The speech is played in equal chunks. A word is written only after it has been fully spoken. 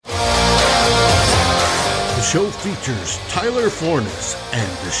show features Tyler Fornes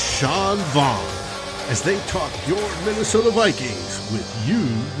and Deshaun Vaughn as they talk your Minnesota Vikings with you,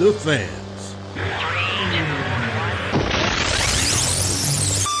 the fans.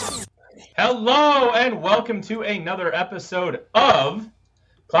 Hello and welcome to another episode of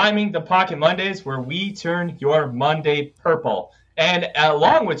Climbing the Pocket Mondays, where we turn your Monday purple. And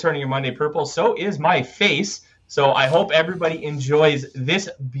along with turning your Monday purple, so is my face. So I hope everybody enjoys this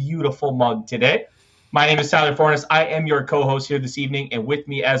beautiful mug today. My name is Tyler Fornes. I am your co-host here this evening, and with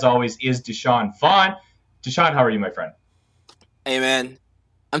me, as always, is Deshaun Vaughn. Deshaun, how are you, my friend? Hey, man.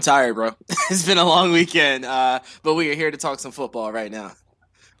 I'm tired, bro. It's been a long weekend, but we are here to talk some football right now.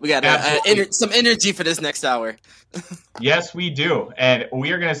 We got some energy for this next hour. Yes, we do. And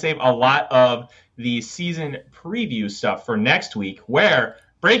we are going to save a lot of the season preview stuff for next week, where,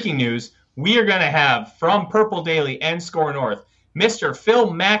 breaking news, we are going to have, from Purple Daily and Score North, Mr.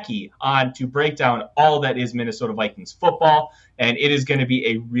 Phil Mackey on to break down all that is Minnesota Vikings football. And it is going to be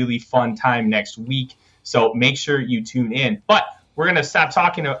a really fun time next week. So make sure you tune in. But we're going to stop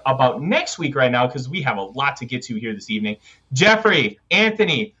talking about next week right now because we have a lot to get to here this evening. Jeffrey,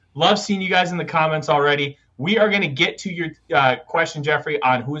 Anthony, love seeing you guys in the comments already. We are going to get to your question, Jeffrey,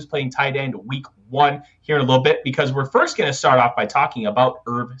 on who is playing tight end week 1 here in a little bit, because we're first going to start off by talking about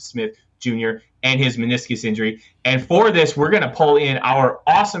Irv Smith Jr. and his meniscus injury. And for this, we're going to pull in our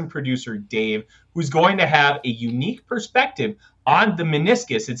awesome producer, Dave, who's going to have a unique perspective on the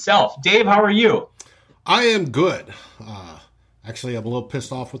meniscus itself. Dave, how are you? I am good. Actually, I'm a little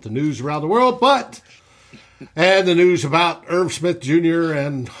pissed off with the news around the world, and the news about Irv Smith Jr.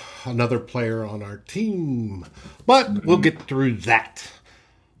 and another player on our team. But we'll get through that.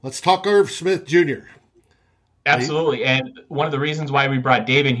 Let's talk Irv Smith Jr. Absolutely. And one of the reasons why we brought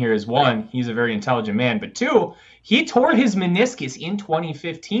Dave in here is, one, he's a very intelligent man, but two, he tore his meniscus in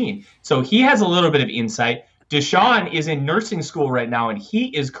 2015. So he has a little bit of insight. Deshaun is in nursing school right now, and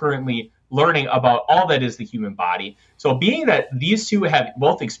he is currently learning about all that is the human body. So being that these two have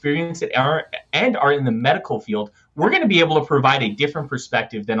both experienced it and are in the medical field, we're going to be able to provide a different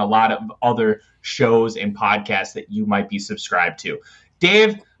perspective than a lot of other shows and podcasts that you might be subscribed to.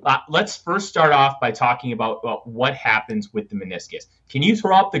 Dave, let's first start off by talking about what happens with the meniscus. Can you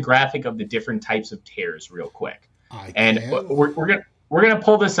throw up the graphic of the different types of tears real quick? We're gonna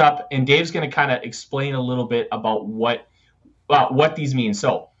pull this up, and Dave's gonna kind of explain a little bit about what these mean.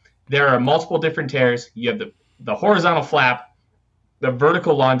 So there are multiple different tears. You have the horizontal flap, the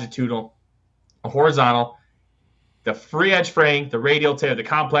vertical longitudinal, the horizontal, the free edge fraying, the radial tear, the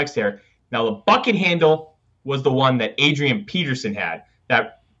complex tear. Now the bucket handle was the one that Adrian Peterson had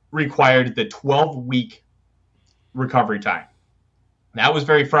that required the 12-week recovery time. That was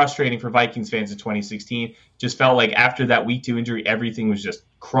very frustrating for Vikings fans in 2016. Just felt like after that week 2 injury, everything was just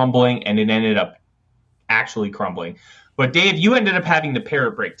crumbling, and it ended up actually crumbling. But Dave, you ended up having the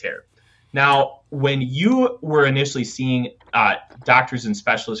parrot break tear. Now, when you were initially seeing doctors and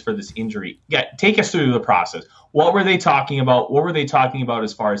specialists for this injury, take us through the process. What were they talking about? What were they talking about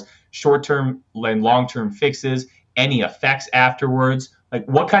as far as short-term and long-term fixes, any effects afterwards? Like,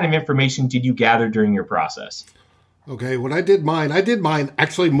 what kind of information did you gather during your process? Okay, when I did mine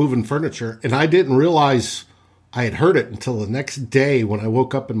actually moving furniture, and I didn't realize I had hurt it until the next day when I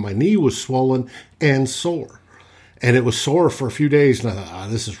woke up and my knee was swollen and sore. And it was sore for a few days, and I thought,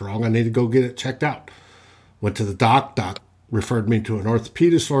 this is wrong. I need to go get it checked out. Went to the doc. Doc referred me to an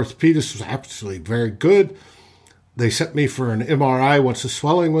orthopedist. Orthopedist was absolutely very good. They sent me for an MRI once the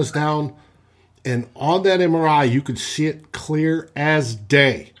swelling was down. And on that MRI, you could see it clear as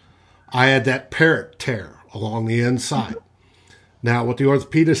day. I had that parrot tear along the inside. Now, what the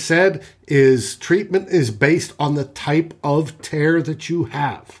orthopedist said is treatment is based on the type of tear that you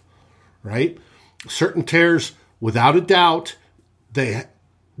have, right? Certain tears, without a doubt,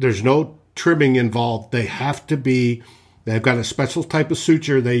 there's no trimming involved. They've got a special type of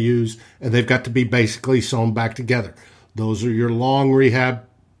suture they use, and they've got to be basically sewn back together. Those are your long rehab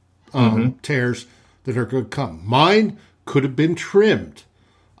tears that are going to come. Mine could have been trimmed.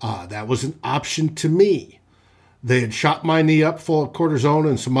 That was an option to me. They had shot my knee up full of cortisone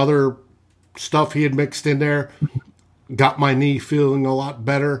and some other stuff he had mixed in there. Got my knee feeling a lot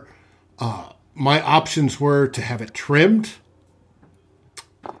better. My options were to have it trimmed,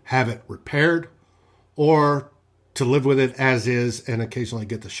 have it repaired, or to live with it as is and occasionally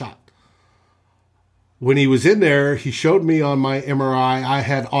get the shot. When he was in there, he showed me on my MRI I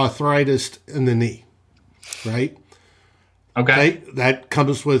had arthritis in the knee, right? Okay. That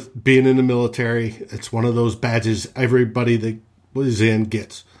comes with being in the military. It's one of those badges everybody that was in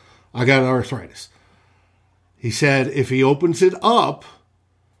gets. I got arthritis. He said if he opens it up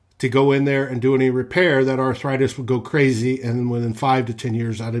to go in there and do any repair, that arthritis would go crazy, and within 5 to 10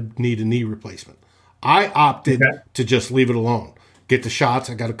 years, I'd need a knee replacement. I opted to just leave it alone. Get the shots.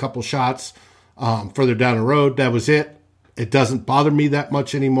 I got a couple shots further down the road. That was it. It doesn't bother me that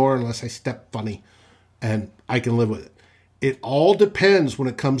much anymore unless I step funny, and I can live with it. It all depends when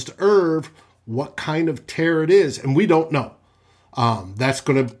it comes to Irv, what kind of tear it is, and we don't know. That's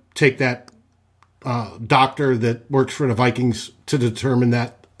going to take that doctor that works for the Vikings to determine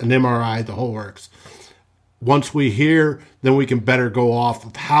that, an MRI, the whole works. Once we hear, then we can better go off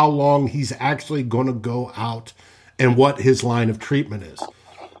of how long he's actually going to go out and what his line of treatment is.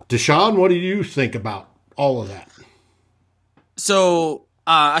 Deshaun, what do you think about all of that? So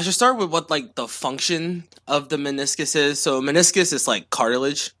I should start with what like the function of the meniscus is. So meniscus is like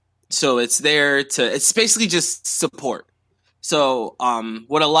cartilage. So it's there to, it's basically just support. So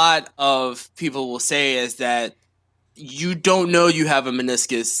what a lot of people will say is that you don't know you have a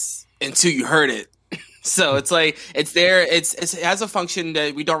meniscus until you hurt it. So it's like, it's there. It has a function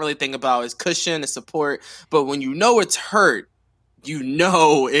that we don't really think about as cushion, as support. But when you know it's hurt, you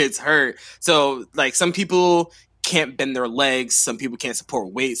know it's hurt. So like some people can't bend their legs. Some people can't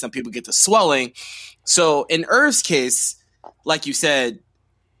support weight. Some people get the swelling. So in Irv's case, like you said,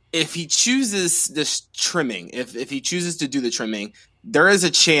 if he chooses this trimming, if he chooses to do the trimming, there is a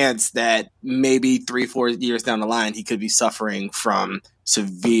chance that maybe 3-4 years down the line, he could be suffering from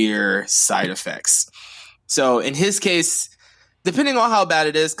severe side effects. So in his case, depending on how bad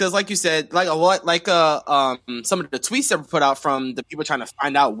it is, because like you said, some of the tweets that were put out from the people trying to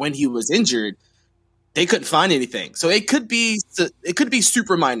find out when he was injured, they couldn't find anything. So it could be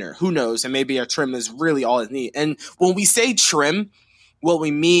super minor. Who knows? And maybe a trim is really all it needs. And when we say trim, what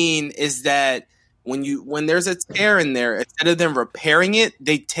we mean is that when there's a tear in there, instead of them repairing it,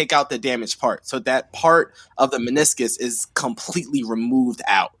 they take out the damaged part. So that part of the meniscus is completely removed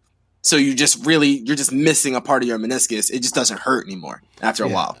out. So you're just missing a part of your meniscus. It just doesn't hurt anymore after a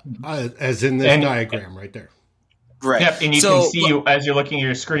while. As in this diagram right there. Right. Yep, and you can see as you're looking at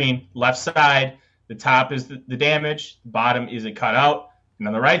your screen, left side, the top is the damage, the bottom is it cut out, and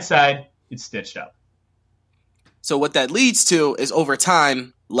on the right side, it's stitched up. So what that leads to is over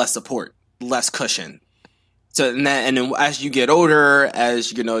time, less support, less cushion. So and then as you get older,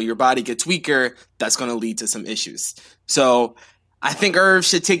 as you know, your body gets weaker, that's going to lead to some issues. So I think Irv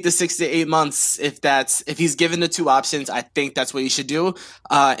should take the 6 to 8 months if he's given the two options. I think that's what he should do.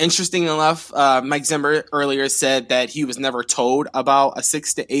 Interesting enough, Mike Zimmer earlier said that he was never told about a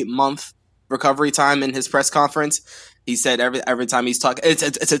 6 to 8 month recovery time in his press conference. He said every time he's talking,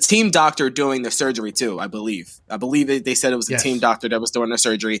 it's a team doctor doing the surgery too. I believe they said it was a team doctor that was doing the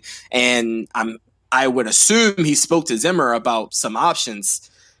surgery, and I would assume he spoke to Zimmer about some options,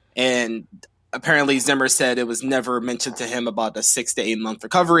 and apparently Zimmer said it was never mentioned to him about the 6 to 8 month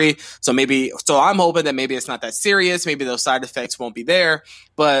recovery. So I'm hoping that maybe it's not that serious. Maybe those side effects won't be there,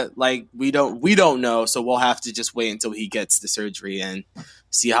 but like we don't know. So we'll have to just wait until he gets the surgery and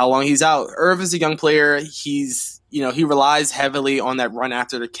see how long he's out. Irv is a young player. He relies heavily on that run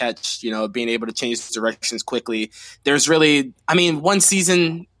after the catch, being able to change directions quickly. There's really, one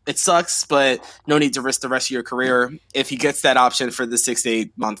season, it sucks, but no need to risk the rest of your career. If he gets that option for the 6 to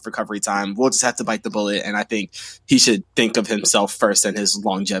 8 month recovery time, we'll just have to bite the bullet. And I think he should think of himself first and his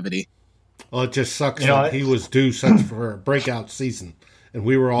longevity. Well, it just sucks that he was due such for a breakout season, and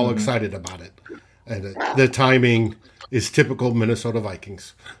we were all excited about it. And the timing is typical Minnesota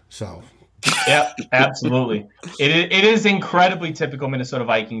Vikings. So, yeah, absolutely. It is incredibly typical Minnesota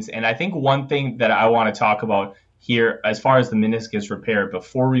Vikings. And I think one thing that I want to talk about here, as far as the meniscus repair,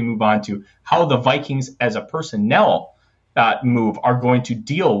 before we move on to how the Vikings as a personnel move are going to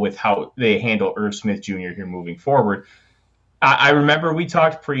deal with how they handle Irv Smith Jr. here moving forward. I remember we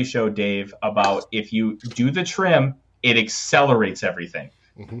talked pre-show, Dave, about if you do the trim, it accelerates everything.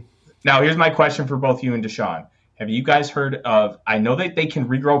 Mm-hmm. Now, here's my question for both you and Deshaun. Have you guys heard of, I know that they can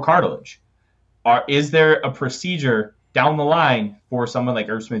regrow cartilage. Is there a procedure down the line for someone like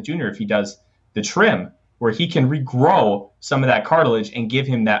Irv Smith Jr. if he does the trim where he can regrow some of that cartilage and give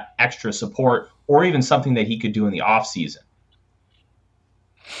him that extra support, or even something that he could do in the off season?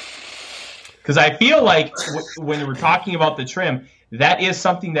 Because I feel like when we're talking about the trim, that is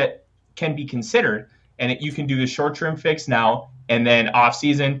something that can be considered, and you can do the short term fix now, and then off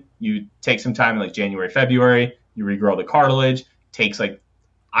season you take some time like January, February, you regrow the cartilage. Takes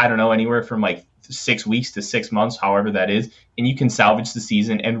anywhere from 6 weeks to 6 months, however that is, and you can salvage the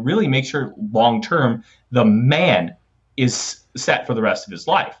season and really make sure long term the man is set for the rest of his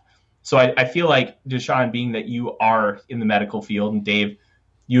life. So I feel like, Deshaun, being that you are in the medical field, and Dave,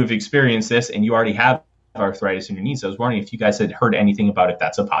 you have experienced this and you already have arthritis in your knees. I was wondering if you guys had heard anything about if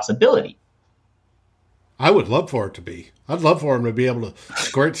that's a possibility. I would love for it to be. I'd love for him to be able to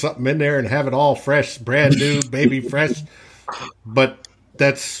squirt something in there and have it all fresh, brand new, baby fresh. But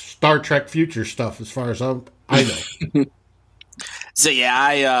that's Star Trek future stuff as far as I know. So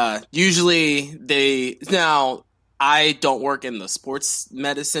yeah, I don't work in the sports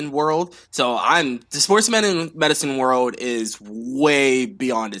medicine world, so the sports medicine world is way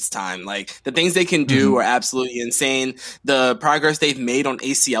beyond its time. Like the things they can do are absolutely insane. The progress they've made on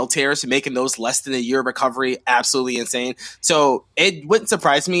ACL tears, making those less than a year recovery, absolutely insane. So it wouldn't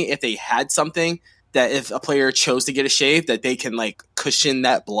surprise me if they had something that if a player chose to get a shave, that they can like cushion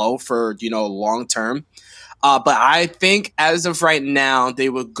that blow for long term. But I think as of right now, they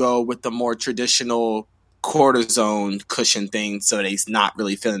would go with the more traditional cortisone cushion thing so that he's not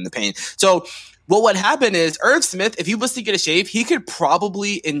really feeling the pain. So what would happen is Irv Smith, if he was to get a shave, he could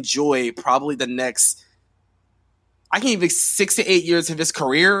probably enjoy the next, I can even 6 to 8 years of his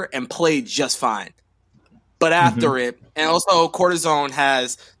career and play just fine. But after it, and also cortisone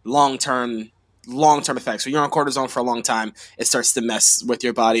has long-term effects. So you're on cortisone for a long time, it starts to mess with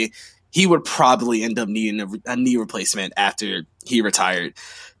your body. He would probably end up needing a knee replacement after he retired.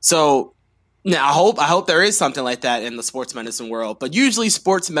 So now I hope there is something like that in the sports medicine world. But usually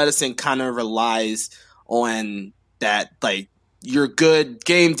sports medicine kind of relies on that, like you're good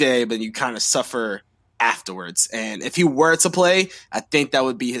game day, but you kind of suffer afterwards. And if he were to play, I think that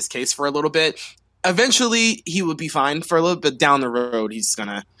would be his case for a little bit. Eventually, he would be fine for a little bit. Down the road, he's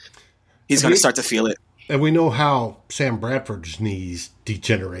gonna start to feel it. And we know how Sam Bradford's knees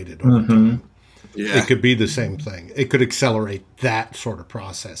degenerated over time. Yeah. It could be the same thing. It could accelerate that sort of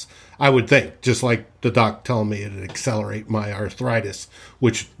process. I would think, just like the doc telling me it'd accelerate my arthritis,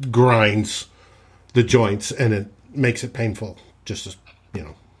 which grinds the joints and it makes it painful just as,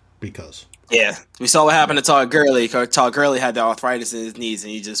 because. Yeah. We saw what happened to Todd Gurley. Todd Gurley had the arthritis in his knees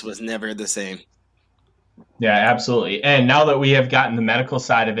and he just was never the same. Yeah, absolutely. And now that we have gotten the medical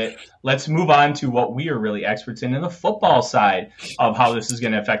side of it, let's move on to what we are really experts in the football side of how this is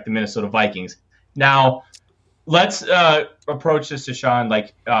going to affect the Minnesota Vikings. Now, let's approach this to Sean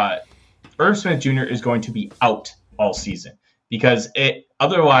like Irv Smith Jr. is going to be out all season because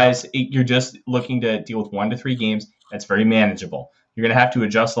otherwise you're just looking to deal with 1 to 3 games. That's very manageable. You're going to have to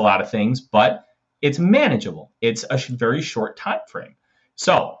adjust a lot of things, but it's manageable. It's a very short time frame.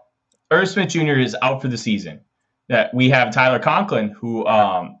 So Irv Smith Jr. is out for the season. That we have Tyler Conklin, who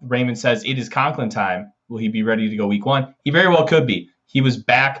Raymond says it is Conklin time. Will he be ready to go week 1? He very well could be. He was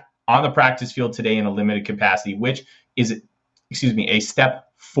back on the practice field today in a limited capacity, which is, a step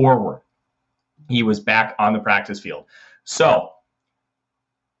forward. He was back on the practice field. So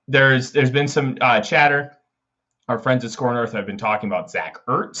there's been some chatter. Our friends at Score North have been talking about Zach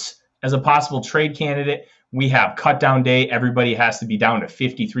Ertz as a possible trade candidate. We have cut down day. Everybody has to be down to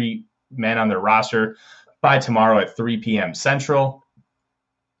 53 men on their roster by tomorrow at 3 p.m. Central.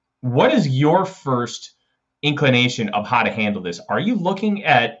 What is your first inclination of how to handle this? Are you looking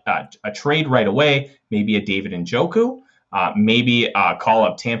at a trade right away, maybe a David Njoku, maybe call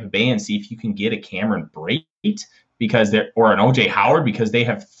up Tampa Bay and see if you can get a Cameron Brate or an OJ Howard because they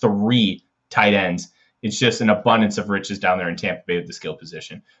have 3 tight ends. It's just an abundance of riches down there in Tampa Bay with the skill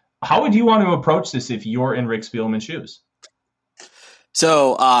position. How would you want to approach this if you're in Rick Spielman's shoes?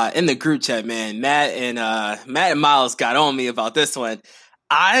 So in the group chat, man, Matt and Miles got on me about this one.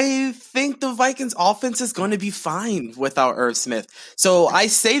 I think the Vikings offense is going to be fine without Irv Smith. So I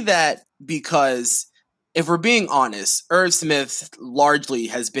say that because if we're being honest, Irv Smith largely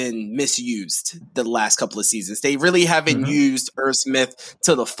has been misused the last couple of seasons. They really haven't used Irv Smith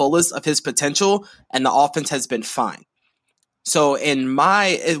to the fullest of his potential, and the offense has been fine. So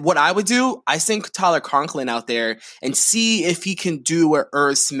what I would do, I send Tyler Conklin out there and see if he can do what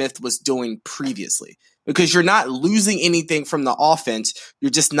Irv Smith was doing previously. Because you're not losing anything from the offense. You're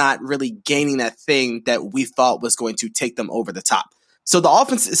just not really gaining that thing that we thought was going to take them over the top. So the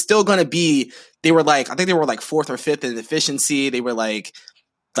offense is still going to be, I think they were 4th or 5th in efficiency. They were like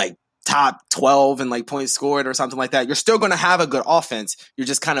top 12 in points scored or something like that. You're still going to have a good offense. You're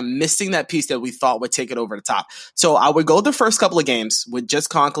just kind of missing that piece that we thought would take it over the top. So I would go the first couple of games with just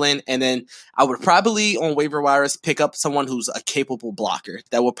Conklin, and then I would probably on waiver wires pick up someone who's a capable blocker.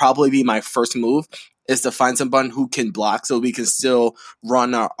 That would probably be my first move, is to find someone who can block so we can still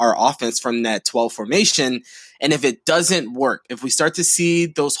run our offense from that 12 formation. And if it doesn't work, if we start to see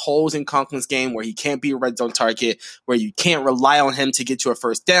those holes in Conklin's game where he can't be a red zone target, where you can't rely on him to get you a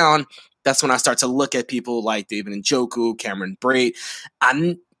first down, that's when I start to look at people like David Njoku, Cameron Brate.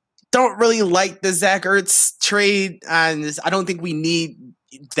 I don't really like the Zach Ertz trade, and I don't think we need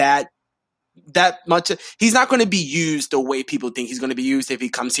that that much. He's not going to be used the way people think he's going to be used if he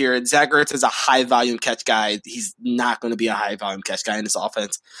comes here. Zach Ertz is a high volume catch guy. He's not going to be a high volume catch guy in this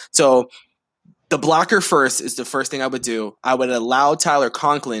offense. So the blocker first is the first thing I would do. I would allow Tyler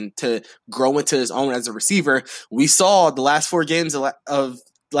Conklin to grow into his own as a receiver. We saw the last 4 games of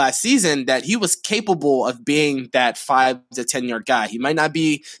last season that he was capable of being that 5 to 10 yard guy. He might not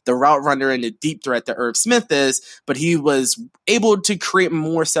be the route runner and the deep threat that Irv Smith is, but he was able to create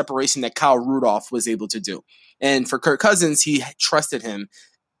more separation that Kyle Rudolph was able to do. And for Kirk Cousins, he trusted him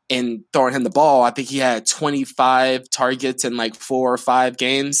in throwing him the ball. I think he had 25 targets in like 4 or 5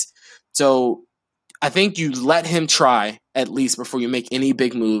 games. So I think you let him try at least before you make any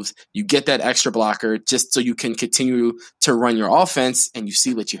big moves. You get that extra blocker just so you can continue to run your offense and you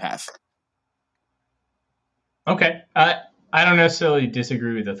see what you have. Okay. I don't necessarily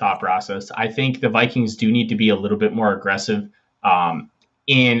disagree with the thought process. I think the Vikings do need to be a little bit more aggressive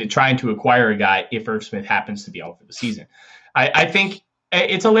in trying to acquire a guy if Irv Smith happens to be out for the season. I think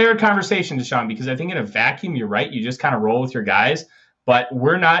it's a layered conversation, Deshaun, because I think in a vacuum, you're right. You just kind of roll with your guys. But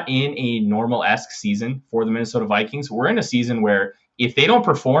we're not in a normal-esque season for the Minnesota Vikings. We're in a season where if they don't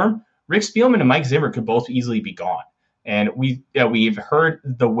perform, Rick Spielman and Mike Zimmer could both easily be gone. And we've heard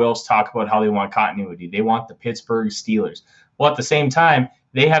the Wills talk about how they want continuity. They want the Pittsburgh Steelers. Well, at the same time,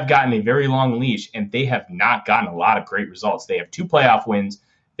 they have gotten a very long leash, and they have not gotten a lot of great results. They have 2 playoff wins.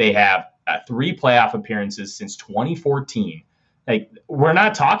 They have 3 playoff appearances since 2014. Like, we're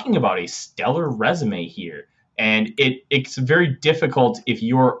not talking about a stellar resume here. And it's very difficult if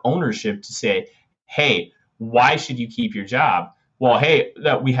you're ownership to say, hey, why should you keep your job? Well, hey,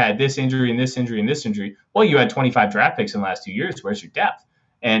 that we had this injury and this injury and this injury. Well, you had 25 draft picks in the last 2 years. Where's your depth?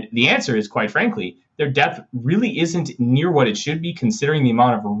 And the answer is, quite frankly, their depth really isn't near what it should be considering the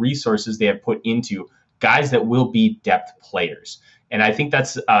amount of resources they have put into guys that will be depth players. And I think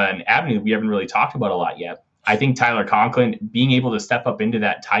that's an avenue that we haven't really talked about a lot yet. I think Tyler Conklin being able to step up into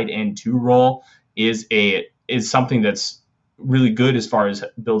that tight end 2 role is something that's really good as far as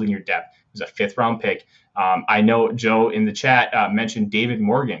building your depth. It was a 5th round pick. I know Joe in the chat mentioned David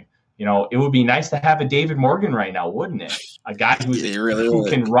Morgan. You know, it would be nice to have a David Morgan right now, wouldn't it? A guy who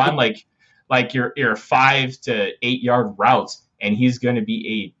can run like your 5 to 8 yard routes, and he's going to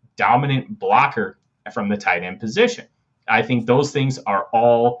be a dominant blocker from the tight end position. I think those things are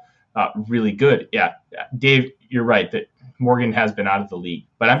all really good. Yeah, Dave, you're right that Morgan has been out of the league,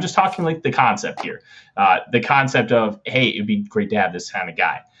 but I'm just talking like the concept here. The concept of, hey, it'd be great to have this kind of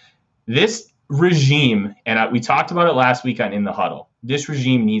guy. This regime, and we talked about it last week on In the Huddle, this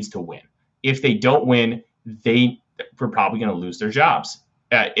regime needs to win. If they don't win, we're probably going to lose their jobs.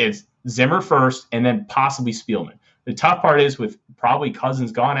 It's Zimmer first and then possibly Spielman. The tough part is with probably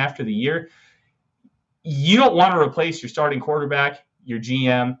Cousins gone after the year, you don't want to replace your starting quarterback, your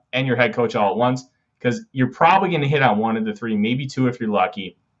GM, and your head coach all at once, because you're probably going to hit on 1 of the 3, maybe 2 if you're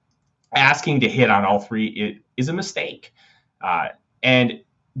lucky. Asking to hit on all 3 is a mistake. And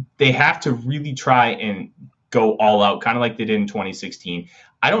they have to really try and go all out, kind of like they did in 2016.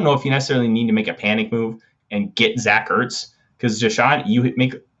 I don't know if you necessarily need to make a panic move and get Zach Ertz, because Deshaun, you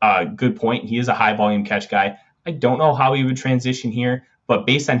make a good point. He is a high-volume catch guy. I don't know how he would transition here, but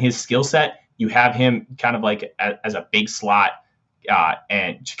based on his skill set, you have him kind of like as a big slot,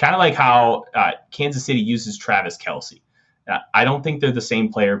 and kind of like how Kansas City uses Travis Kelce. I don't think they're the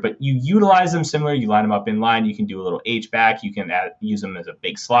same player, but you utilize them similar. You line them up in line. You can do a little H-back. You can use them as a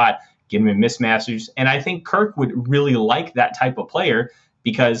big slot, get them in mismatches. And I think Kirk would really like that type of player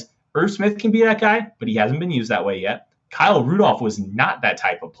because Irv Smith can be that guy, but he hasn't been used that way yet. Kyle Rudolph was not that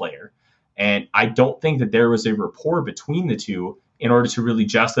type of player. And I don't think that there was a rapport between the two in order to really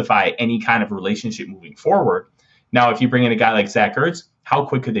justify any kind of relationship moving forward. Now, if you bring in a guy like Zach Ertz, how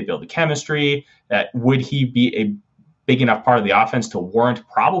quick could they build the chemistry? Would he be a big enough part of the offense to warrant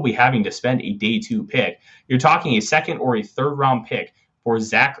probably having to spend a day 2 pick? You're talking a 2nd or a 3rd round pick for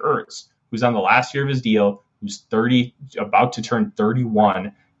Zach Ertz, who's on the last year of his deal, who's 30, about to turn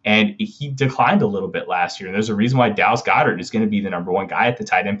 31, and he declined a little bit last year. And there's a reason why Dallas Goedert is going to be the number 1 guy at the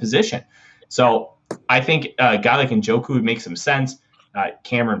tight end position. So I think a guy like Njoku would make some sense.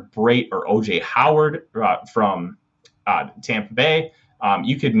 Cameron Brate or OJ Howard from Tampa Bay.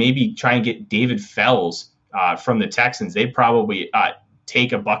 You could maybe try and get David Fells from the Texans. They'd probably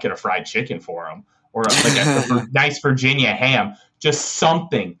take a bucket of fried chicken for him, or like a nice Virginia ham, just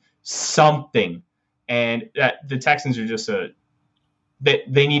something. And the Texans are just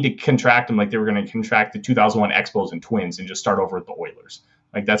they need to contract them like they were going to contract the 2001 Expos and Twins and just start over with the Oilers.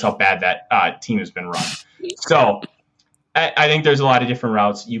 Like, that's how bad that team has been run. So I think there's a lot of different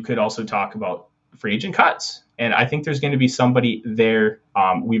routes. You could also talk about free agent cuts. And I think there's going to be somebody there.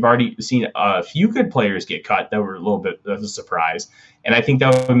 We've already seen a few good players get cut that were a little bit of a surprise. And I think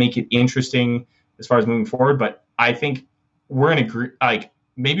that would make it interesting as far as moving forward. But I think we're in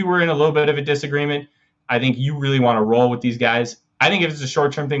maybe we're in a little bit of a disagreement. I think you really want to roll with these guys. I think if it's a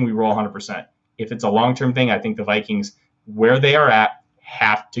short-term thing, we roll 100%. If it's a long-term thing, I think the Vikings, where they are at,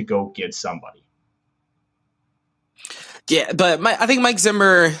 have to go get somebody. Yeah, but I think Mike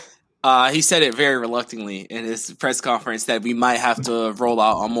Zimmer, he said it very reluctantly in his press conference that we might have to roll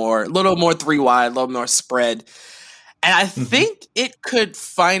out a little more 3-wide, a little more spread. And I think it could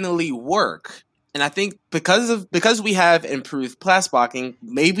finally work. And I think because we have improved pass blocking,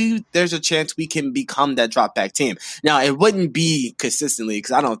 maybe there's a chance we can become that drop back team. Now, it wouldn't be consistently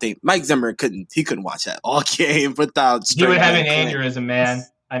because I don't think Mike Zimmer couldn't watch that all game without. He would have an aneurysm, man.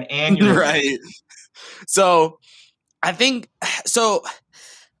 An aneurysm. Right. So I think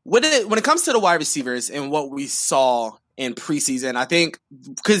when it comes to the wide receivers and what we saw in preseason, I think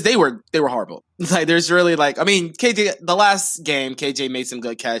because they were horrible. Like there's really KJ, the last game, KJ made some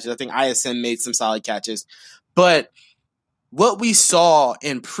good catches. I think ISM made some solid catches, but what we saw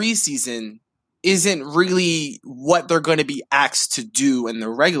in preseason isn't really what they're going to be asked to do in the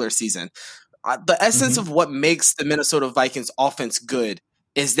regular season. The essence of what makes the Minnesota Vikings offense good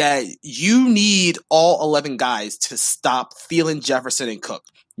is that you need all 11 guys to stop Thielen, Jefferson, and Cook.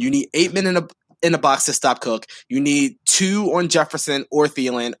 You need 8 men in the box to stop Cook. You need 2 on Jefferson or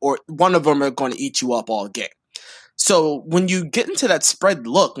Thielen, or one of them are going to eat you up all game. So when you get into that spread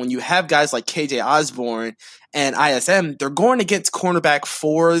look, when you have guys like KJ Osborne and ISM, they're going against cornerback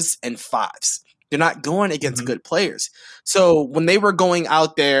 4s and 5s. They're not going against good players. So when they were going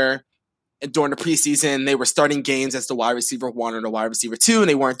out there during the preseason, they were starting games as the wide receiver 1 or the wide receiver 2, and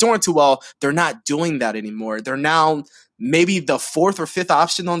they weren't doing too well. They're not doing that anymore. They're now maybe the 4th or 5th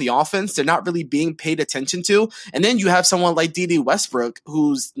option on the offense. They're not really being paid attention to. And then you have someone like D.D. Westbrook,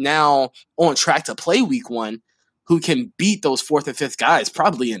 who's now on track to play week 1, who can beat those 4th and 5th guys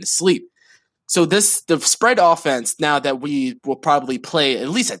probably in his sleep. So the spread offense, now that we will probably play at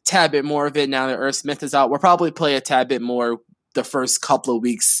least a tad bit more of it now that Irv Smith is out, we'll probably play a tad bit more the first couple of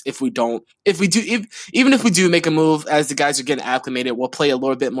weeks. Even if we do make a move as the guys are getting acclimated, we'll play a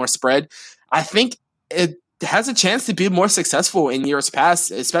little bit more spread. I think it has a chance to be more successful in years past,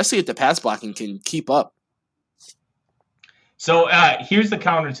 especially if the pass blocking can keep up. So here's the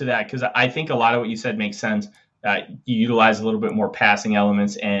counter to that, because I think a lot of what you said makes sense. You utilize a little bit more passing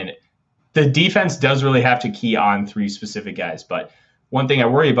elements, and the defense does really have to key on 3 specific guys. But one thing I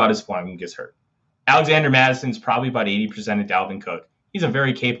worry about is if one of them gets hurt. Alexander Madison's probably about 80% of Dalvin Cook. He's a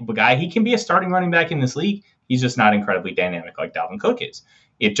very capable guy. He can be a starting running back in this league. He's just not incredibly dynamic like Dalvin Cook is.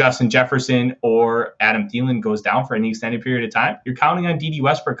 If Justin Jefferson or Adam Thielen goes down for any extended period of time, you're counting on D.D.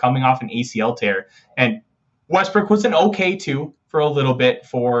 Westbrook coming off an ACL tear. And Westbrook was an okay 2 for a little bit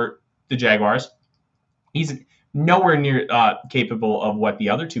for the Jaguars. He's nowhere near capable of what the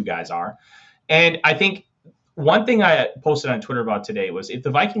other 2 guys are. And I think one thing I posted on Twitter about today was if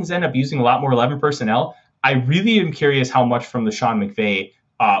the Vikings end up using a lot more 11 personnel, I really am curious how much from the Sean McVay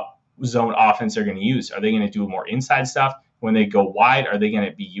zone offense they're going to use. Are they going to do more inside stuff? When they go wide, are they going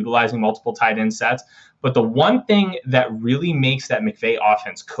to be utilizing multiple tight end sets? But the one thing that really makes that McVay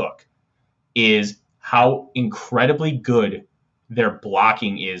offense cook is how incredibly good their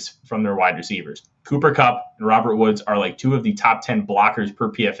blocking is from their wide receivers. Cooper Kupp and Robert Woods are like 2 of the top 10 blockers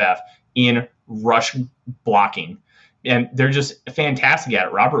per PFF in rush blocking. And they're just fantastic at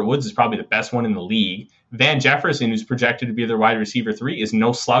it. Robert Woods is probably the best one in the league. Van Jefferson, who's projected to be their wide receiver 3, is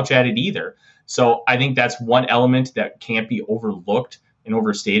no slouch at it either. So I think that's one element that can't be overlooked and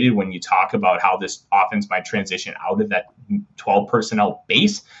overstated when you talk about how this offense might transition out of that 12 personnel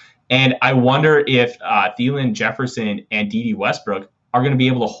base. And I wonder if Thielen, Jefferson, and D.D. Westbrook are going to be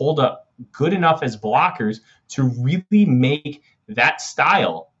able to hold up good enough as blockers to really make that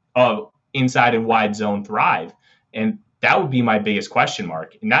style of inside and wide zone thrive. And that would be my biggest question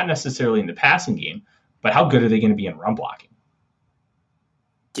mark. And not necessarily in the passing game, but how good are they going to be in run blocking?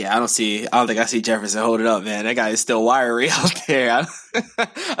 Yeah, I don't think I see Jefferson hold it up, man. That guy is still wiry out there.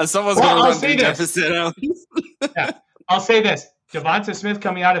 Someone's going to run through Jefferson. Yeah, I'll say this. Devonta Smith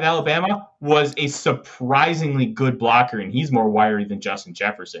coming out of Alabama was a surprisingly good blocker, and he's more wiry than Justin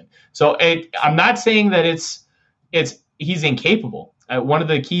Jefferson. So I'm not saying that he's incapable. One of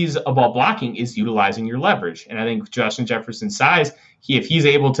the keys about blocking is utilizing your leverage. And I think Justin Jefferson's size, if he's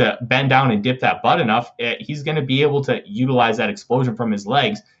able to bend down and dip that butt enough, he's going to be able to utilize that explosion from his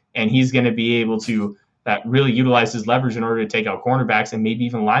legs, and he's going to be able to really utilize his leverage in order to take out cornerbacks and maybe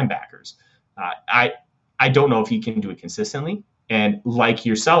even linebackers. I don't know if he can do it consistently, And like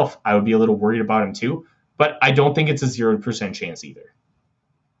yourself, I would be a little worried about him too. But I don't think it's a 0% chance either.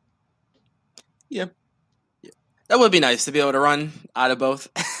 Yeah. That would be nice to be able to run out of both.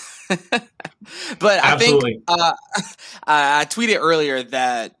 But Absolutely. I think I tweeted earlier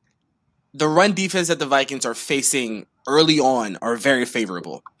that the run defense that the Vikings are facing early on are very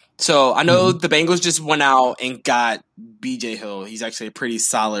favorable. So I know the Bengals just went out and got BJ Hill. He's actually a pretty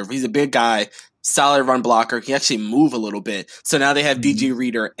solid. He's a big guy, solid run blocker. He can actually move a little bit. So now they have DJ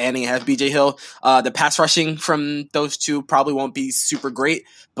Reader and they have BJ Hill. The pass rushing from those two probably won't be super great,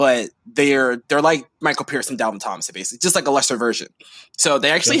 but they're like Michael Pierce and Dalvin Thomas, basically, just like a lesser version. So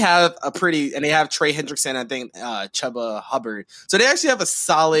they actually have and they have Trey Hendrickson, I think, Chuba Hubbard. So they actually have a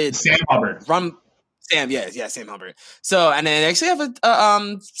solid Sam Hubbard run. Sam Hubbard. So, and then they actually have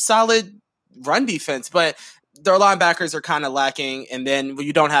a solid run defense, but their linebackers are kind of lacking. And then when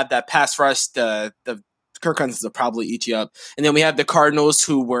you don't have that pass rush, the Kirk Cousins will probably eat you up. And then we have the Cardinals,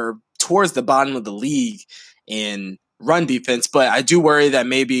 who were towards the bottom of the league in run defense. But I do worry that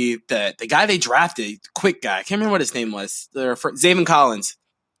maybe the guy they drafted, quick guy, I can't remember what his name was, Zaven Collins,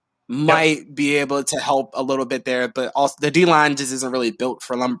 might be able to help a little bit there, but also the D-line just isn't really built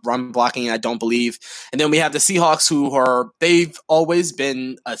for run blocking, I don't believe. And then we have the Seahawks, they've always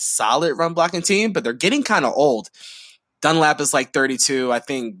been a solid run blocking team, but they're getting kind of old. Dunlap is like 32. I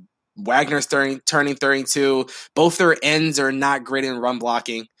think Wagner's turning 32. Both their ends are not great in run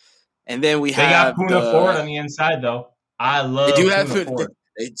blocking. And then they got Poona Ford on the inside, though. I love Poona Ford.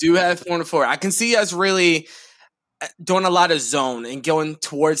 They do have Poona Ford. I can see us really doing a lot of zone and going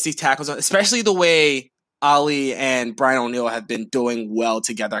towards these tackles, especially the way Ali and Brian O'Neill have been doing well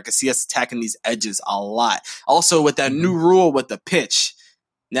together. I can see us attacking these edges a lot. Also, with that new rule with the pitch,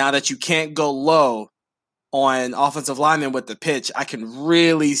 now that you can't go low on offensive linemen with the pitch, I can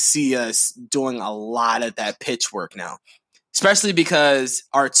really see us doing a lot of that pitch work now. Especially because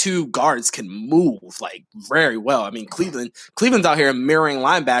our two guards can move like very well. I mean, Cleveland's out here mirroring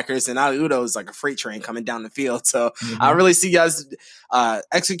linebackers, and Ali Udoh is like a freight train coming down the field. So I really see guys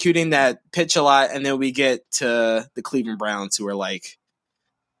executing that pitch a lot, and then we get to the Cleveland Browns, who are like,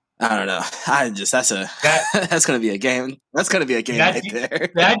 I don't know. That's going to be a game. That's going to be a game right there.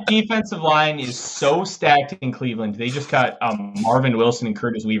 That defensive line is so stacked in Cleveland. They just got Marvin Wilson and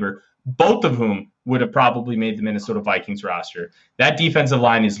Curtis Weaver, both of whom would have probably made the Minnesota Vikings roster. That defensive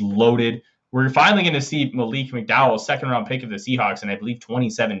line is loaded. We're finally going to see Malik McDowell, second-round pick of the Seahawks, and I believe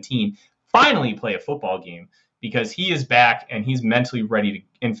 2017, finally play a football game because he is back and he's mentally ready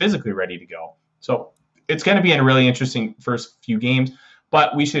and physically ready to go. So it's going to be a really interesting first few games,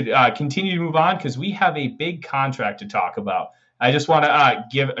 but we should continue to move on because we have a big contract to talk about. I just want to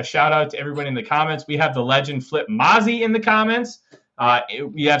give a shout-out to everyone in the comments. We have the legend Flip Mozzie in the comments.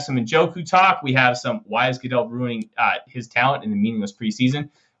 We have some Njoku talk. We have some why is Goodell ruining his talent in the meaningless preseason.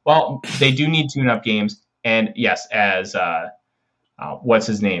 Well, they do need tune-up games. And yes, as what's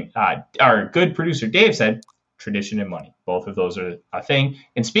his name? Our good producer Dave said, tradition and money. Both of those are a thing.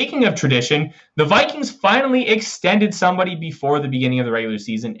 And speaking of tradition, the Vikings finally extended somebody before the beginning of the regular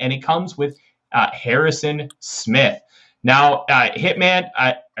season, and it comes with Harrison Smith. Now, Hitman,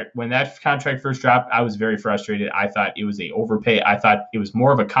 when that contract first dropped, I was very frustrated. I thought it was a overpay. I thought it was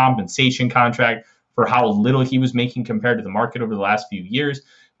more of a compensation contract for how little he was making compared to the market over the last few years.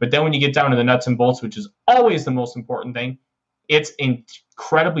 But then when you get down to the nuts and bolts, which is always the most important thing, it's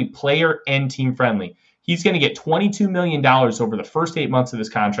incredibly player and team friendly. He's going to get $22 million over the first 8 months of this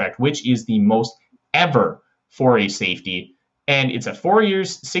contract, which is the most ever for a safety. And it's a 4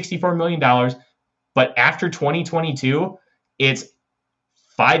 years, $64 million. But after 2022, it's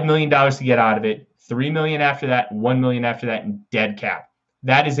 $5 million to get out of it, $3 million after that, $1 million after that, and dead cap.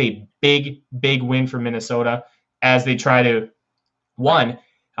 That is a big, big win for Minnesota as they try to, one,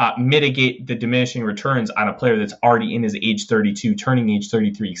 mitigate the diminishing returns on a player that's already in his age 32, turning age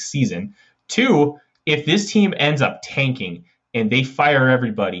 33 season. Two, if this team ends up tanking and they fire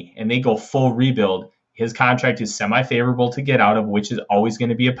everybody and they go full rebuild, his contract is semi-favorable to get out of, which is always going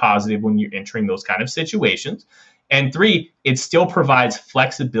to be a positive when you're entering those kind of situations. And three, it still provides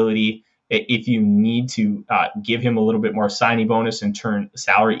flexibility if you need to give him a little bit more signing bonus and turn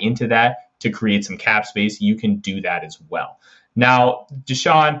salary into that to create some cap space. You can do that as well. Now,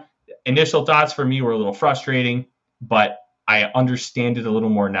 Deshaun, initial thoughts for me were a little frustrating, but I understand it a little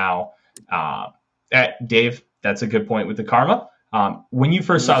more now. Dave, that's a good point with the karma. When you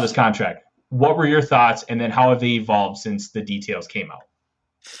first saw this contract, what were your thoughts, and then how have they evolved since the details came out?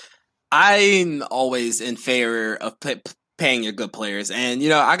 I'm always in favor of paying your good players, and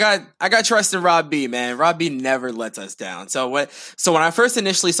I got trust in Rob B. Man, Rob B. never lets us down. So when I first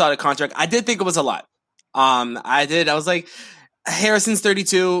initially saw the contract, I did think it was a lot. I was like, Harrison's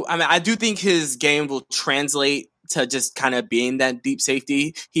 32. I mean, I do think his game will translate to just kind of being that deep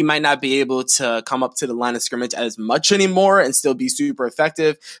safety. He might not be able to come up to the line of scrimmage as much anymore and still be super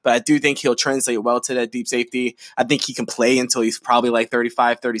effective, but I do think he'll translate well to that deep safety. I think he can play until he's probably like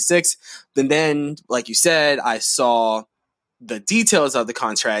 35, 36. And then, like you said, I saw the details of the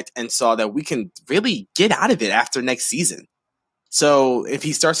contract and saw that we can really get out of it after next season. So if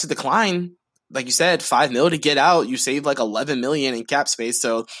he starts to decline, like you said, $5 million to get out, you save like $11 million in cap space.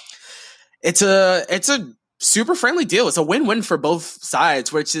 So it's a super friendly deal. It's a win-win for both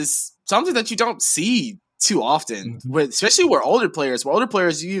sides, which is something that you don't see too often, especially where older players,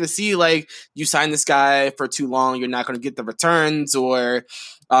 you either see like you sign this guy for too long, you're not going to get the returns, or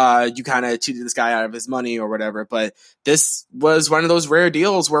you kind of cheated this guy out of his money or whatever. But this was one of those rare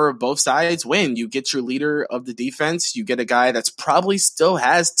deals where both sides win. You get your leader of the defense, you get a guy that's probably still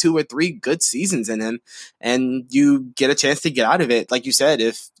has 2 or 3 good seasons in him, and you get a chance to get out of it. Like you said,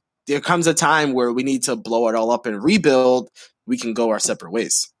 if there comes a time where we need to blow it all up and rebuild, we can go our separate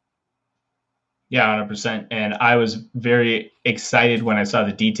ways. Yeah, 100%. And I was very excited when I saw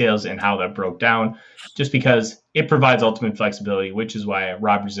the details and how that broke down, just because it provides ultimate flexibility, which is why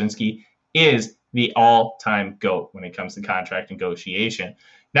Rob Brzezinski is the all-time GOAT when it comes to contract negotiation.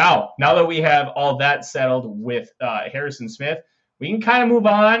 Now that we have all that settled with Harrison Smith, we can kind of move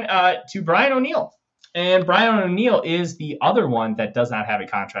on to Brian O'Neill. And Brian O'Neill is the other one that does not have a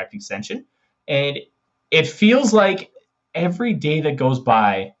contract extension. And it feels like every day that goes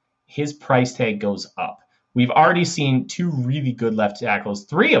by, his price tag goes up. We've already seen 2 really good left tackles,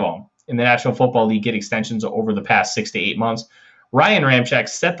 3 of them in the National Football League get extensions over the past 6 to 8 months. Ryan Ramczyk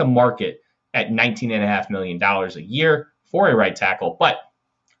set the market at $19.5 million a year for a right tackle. But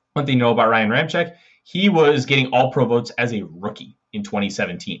one thing to know about Ryan Ramczyk, he was getting all-pro votes as a rookie in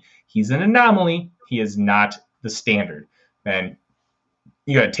 2017. He's an anomaly. He is not the standard. And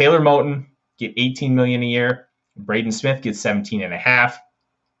you got Taylor Moton get $18 million a year. Braden Smith gets $17.5.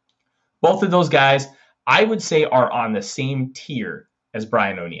 Both of those guys, I would say, are on the same tier as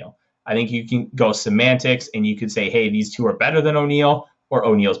Brian O'Neill. I think you can go semantics and you could say, hey, these 2 are better than O'Neill, or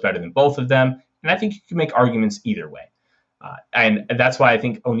O'Neill's better than both of them. And I think you can make arguments either way. And that's why I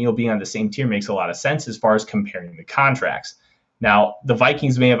think O'Neill being on the same tier makes a lot of sense as far as comparing the contracts. Now, the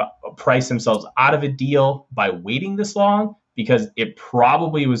Vikings may have priced themselves out of a deal by waiting this long, because it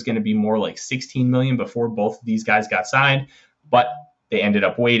probably was going to be more like $16 million before both of these guys got signed, but they ended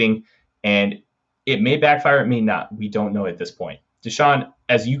up waiting. And it may backfire, it may not. We don't know at this point. Deshaun,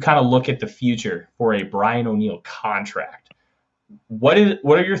 as you kind of look at the future for a Brian O'Neill contract, what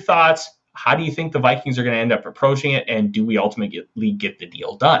are your thoughts? How do you think the Vikings are going to end up approaching it? And do we ultimately get the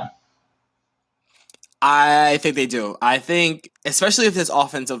deal done? I think they do. I think, especially if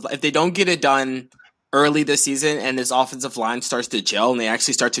if they don't get it done early this season and this offensive line starts to gel and they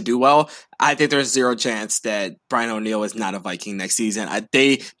actually start to do well, I think there's 0 chance that Brian O'Neill is not a Viking next season.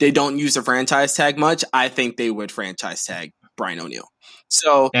 They don't use the franchise tag much. I think they would franchise tag Brian O'Neill.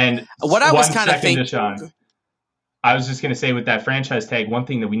 So, and what I was kind of thinking, Deshaun, I was just going to say, with that franchise tag, one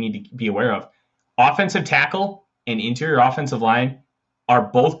thing that we need to be aware of: offensive tackle and interior offensive line are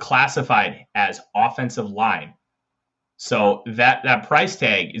both classified as offensive line. So that price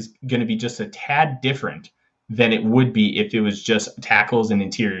tag is going to be just a tad different than it would be if it was just tackles and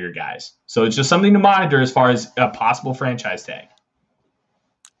interior guys. So it's just something to monitor as far as a possible franchise tag.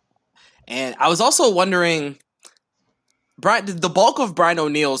 And I was also wondering, the bulk of Brian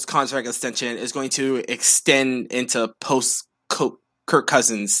O'Neill's contract extension is going to extend into post Kirk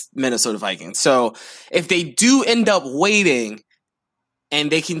Cousins Minnesota Vikings. So if they do end up waiting and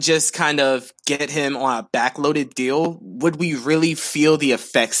they can just kind of get him on a backloaded deal, would we really feel the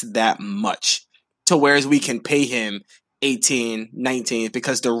effects that much to whereas we can pay him 18, 19?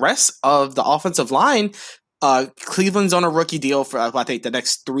 Because the rest of the offensive line, Cleveland's on a rookie deal for, I think, the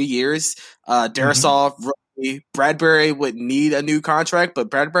next 3 years. Darisaw, rookie. Bradbury would need a new contract, but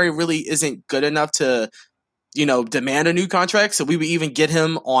Bradbury really isn't good enough to demand a new contract. So we would even get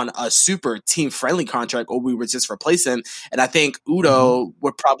him on a super team-friendly contract, or we would just replace him. And I think Udo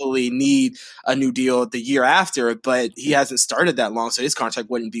would probably need a new deal the year after, but he hasn't started that long, so his contract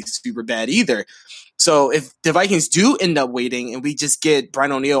wouldn't be super bad either. So if the Vikings do end up waiting and we just get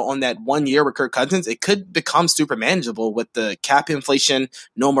Brian O'Neill on that 1 year with Kirk Cousins, it could become super manageable with the cap inflation,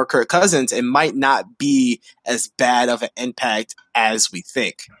 no more Kirk Cousins. It might not be as bad of an impact as we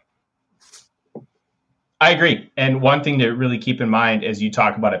think. I agree. And one thing to really keep in mind as you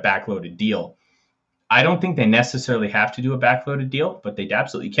talk about a backloaded deal, I don't think they necessarily have to do a backloaded deal, but they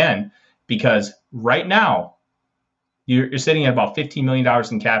absolutely can, because right now you're sitting at about $15 million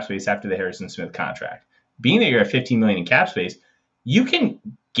in cap space after the Harrison Smith contract. Being that you're at $15 million in cap space, you can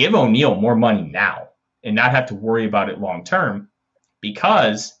give O'Neal more money now and not have to worry about it long term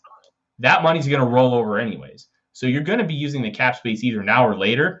because that money's going to roll over anyways. So you're going to be using the cap space either now or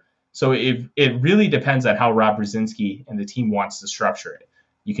later. So it really depends on how Rob Brzezinski and the team wants to structure it.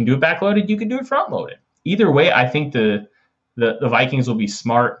 You can do it backloaded. You can do it front-loaded. Either way, I think the Vikings will be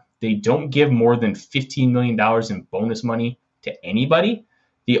smart. They don't give more than $15 million in bonus money to anybody.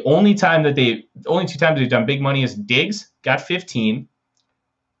 The only two times they've done big money is Diggs got 15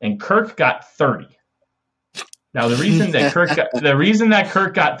 and Kirk got 30. Now the reason that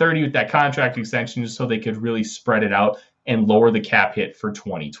Kirk got 30 with that contract extension is so they could really spread it out and lower the cap hit for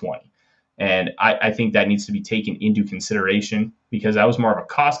 2020. And I think that needs to be taken into consideration because that was more of a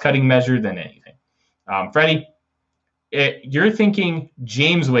cost-cutting measure than anything. Freddie, you're thinking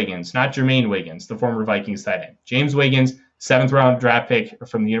James Wiggins, not Jermaine Wiggins, the former Vikings tight end. James Wiggins, 7th-round draft pick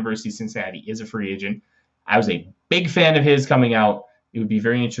from the University of Cincinnati, is a free agent. I was a big fan of his coming out. It would be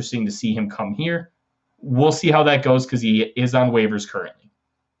very interesting to see him come here. We'll see how that goes because he is on waivers currently.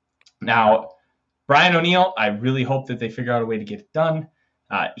 Now, Brian O'Neill, I really hope that they figure out a way to get it done.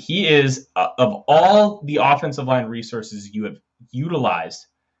 He is, of all the offensive line resources you have utilized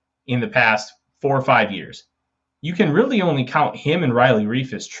in the past 4 or 5 years, you can really only count him and Riley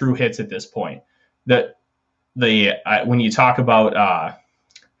Reiff as true hits at this point. When you talk about,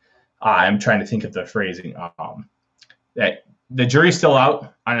 I'm trying to think of the phrasing, that the jury's still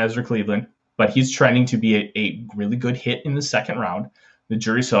out on Ezra Cleveland, but he's trending to be a really good hit in the second round. The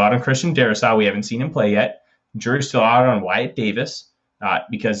jury's still out on Christian Darrisaw. We haven't seen him play yet. The jury's still out on Wyatt Davis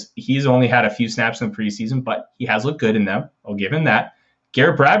because he's only had a few snaps in the preseason, but he has looked good in them. I'll give him that.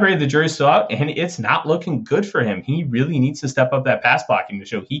 Garrett Bradbury, the jury's still out, and it's not looking good for him. He really needs to step up that pass blocking to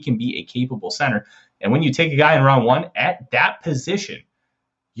show he can be a capable center. And when you take a guy in round 1 at that position,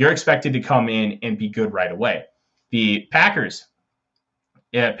 you're expected to come in and be good right away. The Packers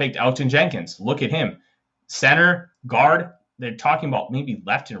picked Elgton Jenkins. Look at him. Center, guard. They're talking about maybe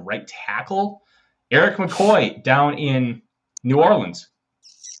left and right tackle. Eric McCoy down in New Orleans.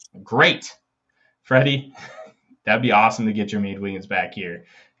 Great. Freddie, that'd be awesome to get Jermaine Wiggins back here.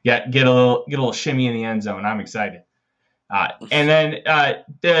 Get a little shimmy in the end zone. I'm excited. And then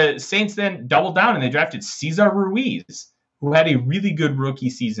the Saints then doubled down and they drafted Cesar Ruiz, who had a really good rookie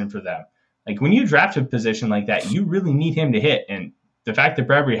season for them. Like when you draft a position like that, you really need him to hit. And the fact that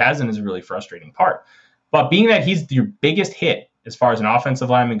Bradbury hasn't is a really frustrating part. But being that he's your biggest hit as far as an offensive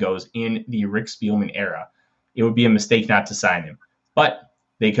lineman goes in the Rick Spielman era, it would be a mistake not to sign him. But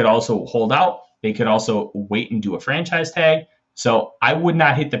they could also hold out. They could also wait and do a franchise tag. So I would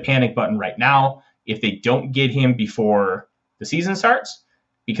not hit the panic button right now if they don't get him before the season starts,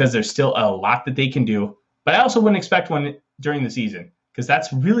 because there's still a lot that they can do. But I also wouldn't expect one during the season, because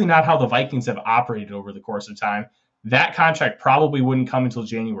that's really not how the Vikings have operated over the course of time. That contract probably wouldn't come until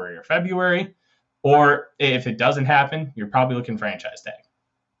January or February. Or if it doesn't happen, you're probably looking franchise tag.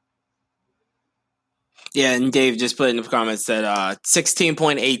 Yeah, and Dave just put in the comments that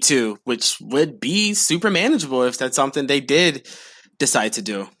 16.82, which would be super manageable if that's something they did decide to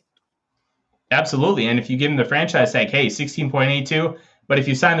do. Absolutely. And if you give them the franchise tag, hey, 16.82, but if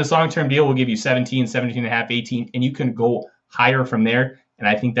you sign this long-term deal, we'll give you 17, 17.5, 18, and you can go higher from there. And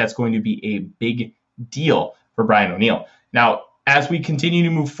I think that's going to be a big deal for Brian O'Neill. Now, as we continue to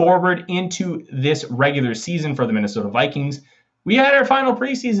move forward into this regular season for the Minnesota Vikings, we had our final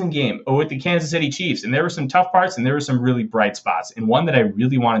preseason game with the Kansas City Chiefs, and there were some tough parts and there were some really bright spots. And one that I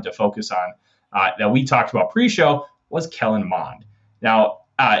really wanted to focus on that we talked about pre-show was Kellen Mond. Now,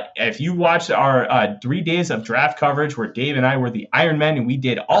 if you watched our 3 days of draft coverage where Dave and I were the Iron Men and we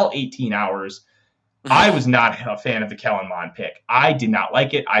did all 18 hours, I was not a fan of the Kellen Mond pick. I did not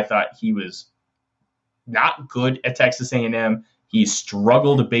like it. I thought he was not good at Texas A&M. He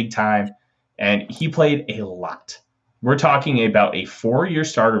struggled big time, and he played a lot. We're talking about a 4-year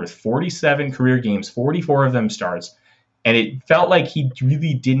starter with 47 career games, 44 of them starts, and it felt like he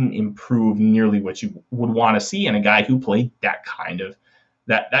really didn't improve nearly what you would want to see in a guy who played that kind of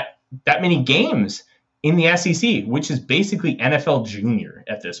that many games in the SEC, which is basically NFL junior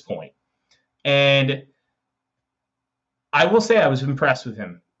at this point. And I will say I was impressed with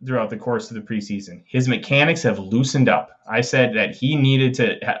him throughout the course of the preseason. His mechanics have loosened up. I said that he needed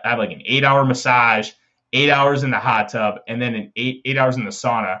to have like an 8-hour massage, 8 hours in the hot tub, and then an 8 hours in the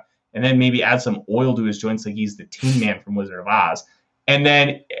sauna, and then maybe add some oil to his joints like he's the Tin Man from Wizard of Oz. And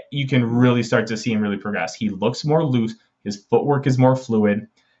then you can really start to see him really progress. He looks more loose. His footwork is more fluid.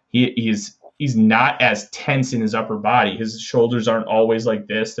 He's not as tense in his upper body. His shoulders aren't always like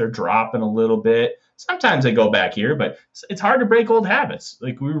this. They're dropping a little bit. Sometimes they go back here, but it's hard to break old habits.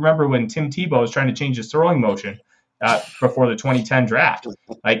 Like we remember when Tim Tebow was trying to change his throwing motion, before the 2010 draft.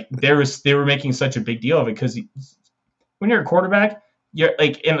 Like they were making such a big deal of it because when you're a quarterback, you're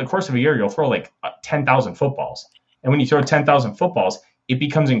like in the course of a year you'll throw like 10,000 footballs, and when you throw 10,000 footballs, it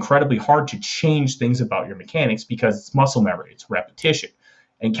becomes incredibly hard to change things about your mechanics because it's muscle memory, it's repetition.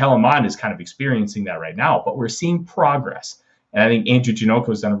 And Kellen Mond is kind of experiencing that right now, but we're seeing progress. And I think Andrew Janocko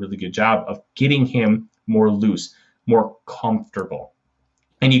has done a really good job of getting him more loose, more comfortable.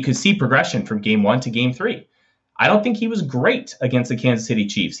 And you could see progression from game 1 to game 3. I don't think he was great against the Kansas City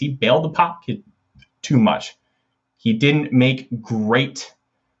Chiefs. He bailed the pocket too much. He didn't make great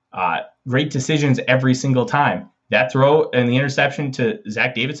decisions every single time. That throw and the interception to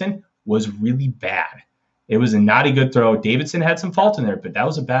Zach Davidson was really bad. It was not a good throw. Davidson had some fault in there, but that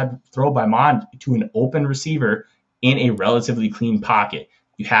was a bad throw by Mond to an open receiver in a relatively clean pocket.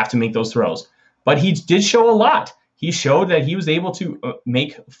 You have to make those throws. But he did show a lot. He showed that he was able to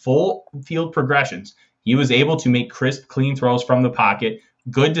make full field progressions. He was able to make crisp, clean throws from the pocket,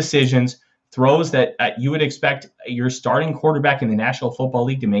 good decisions, throws that you would expect your starting quarterback in the National Football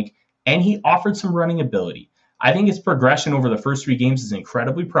League to make, and he offered some running ability. I think his progression over the first 3 games is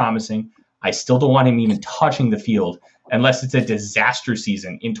incredibly promising. I still don't want him even touching the field unless it's a disaster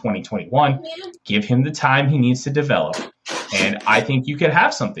season in 2021. Give him the time he needs to develop, and I think you could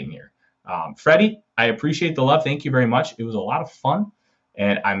have something here. Freddie, I appreciate the love. Thank you very much. It was a lot of fun,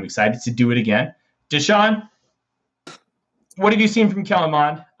 and I'm excited to do it again. Deshaun, what have you seen from Kellen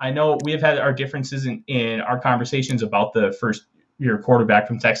Mond? I know we have had our differences in our conversations about the first-year quarterback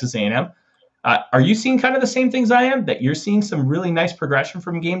from Texas A&M. Are you seeing kind of the same things I am, that you're seeing some really nice progression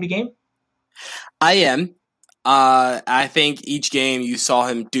from game to game? I am. I think each game you saw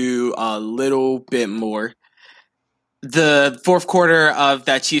him do a little bit more. The fourth quarter of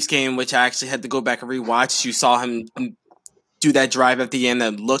that Chiefs game, which I actually had to go back and rewatch, you saw him do that drive at the end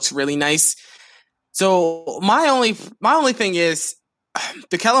that looked really nice. So my only thing is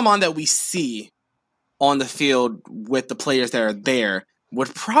the Kellen Mond that we see on the field with the players that are there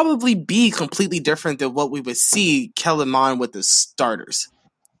would probably be completely different than what we would see Kellen Mond with the starters.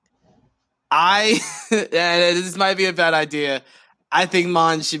 And this might be a bad idea. I think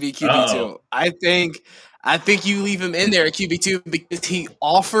Mond should be QB2. I think you leave him in there at QB2 because he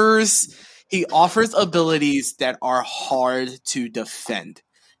offers abilities that are hard to defend.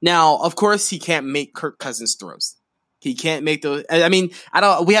 Now, of course, he can't make Kirk Cousins throws. He can't make those. I mean,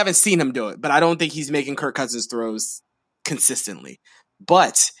 we haven't seen him do it, but I don't think he's making Kirk Cousins throws consistently.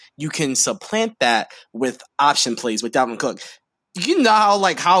 But you can supplant that with option plays with Dalvin Cook. You know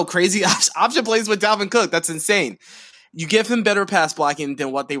how crazy option plays with Dalvin Cook. That's insane. You give him better pass blocking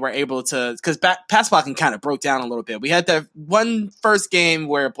than what they were able to, because pass blocking kind of broke down a little bit. We had that one first game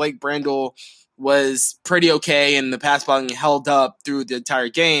where Blake Brandel was pretty okay and the pass blocking held up through the entire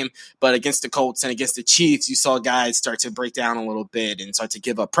game. But against the Colts and against the Chiefs, you saw guys start to break down a little bit and start to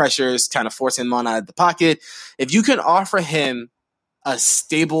give up pressures, kind of forcing him on out of the pocket. If you can offer him a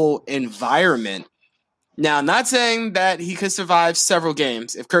stable environment. Now, I'm not saying that he could survive several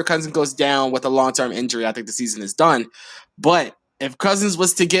games. If Kirk Cousins goes down with a long-term injury, I think the season is done. But if Cousins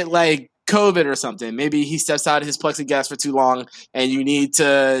was to get like COVID or something, maybe he steps out of his plexiglass for too long and you need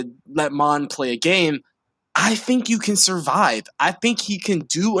to let Mond play a game, I think you can survive. I think he can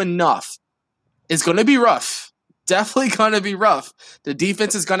do enough. It's going to be rough. Definitely going to be rough. The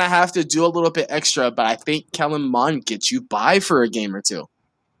defense is going to have to do a little bit extra, but I think Kellen Mond gets you by for a game or two.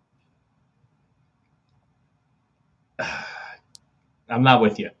 I'm not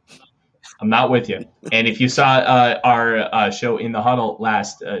with you. And if you saw our show In the Huddle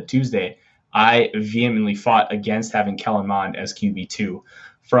last Tuesday, I vehemently fought against having Kellen Mond as QB2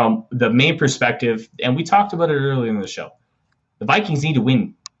 from the main perspective, and we talked about it earlier in the show. The Vikings need to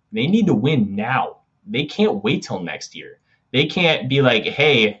win. They need to win now. They can't wait till next year. They can't be like,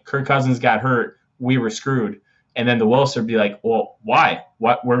 hey, Kirk Cousins got hurt, we were screwed. And then the Wolves would be like, well, why?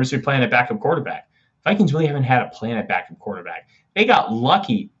 Where was your plan at backup quarterback? Vikings really haven't had a plan at backup quarterback. They got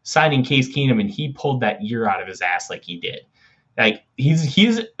lucky signing Case Keenum, and he pulled that year out of his ass like he did. Like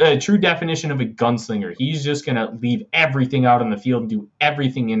he's a true definition of a gunslinger. He's just gonna leave everything out on the field and do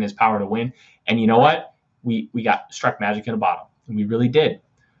everything in his power to win. And you know what? We got struck magic in a bottle, and we really did.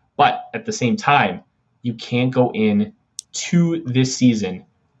 But at the same time, you can't go in to this season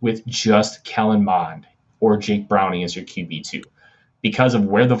with just Kellen Mond or Jake Browning as your QB2 because of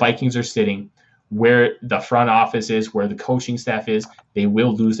where the Vikings are sitting, where the front office is, where the coaching staff is. They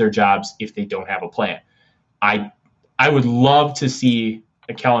will lose their jobs if they don't have a plan. I would love to see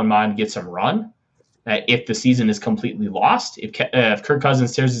a Kellen Mond get some run if the season is completely lost, if Kirk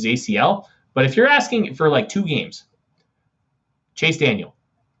Cousins tears his ACL. But if you're asking for like 2 games, Chase Daniel,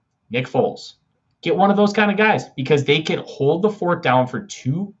 Nick Foles, Get one of those kind of guys because they can hold the fort down for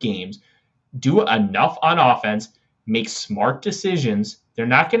 2 games, do enough on offense, make smart decisions. They're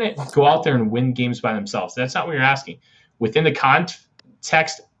not going to go out there and win games by themselves. That's not what you're asking. Within the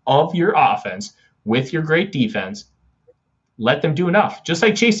context of your offense, with your great defense, let them do enough. Just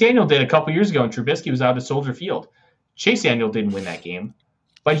like Chase Daniel did a couple years ago when Trubisky was out at Soldier Field. Chase Daniel didn't win that game,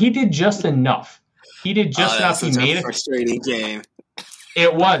 but he did just enough. He did just enough. He made a frustrating game.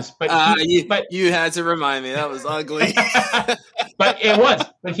 It was, but you had to remind me that was ugly. But it was.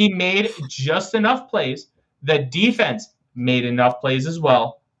 But he made just enough plays. The defense made enough plays as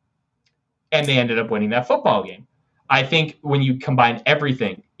well, and they ended up winning that football game. I think when you combine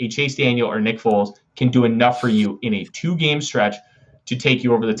everything, a Chase Daniel or Nick Foles can do enough for you in a 2-game stretch to take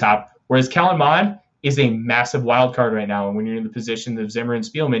you over the top. Whereas Kellen Mond is a massive wild card right now, and when you're in the position of Zimmer and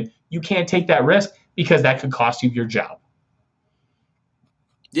Spielman, you can't take that risk because that could cost you your job.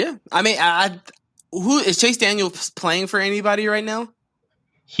 Yeah, I mean, who is Chase Daniel playing for anybody right now?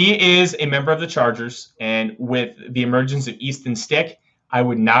 He is a member of the Chargers, and with the emergence of Easton Stick, I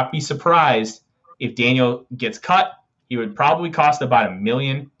would not be surprised if Daniel gets cut. He would probably cost about $1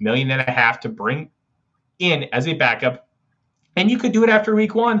 million, $1.5 million to bring in as a backup, and you could do it after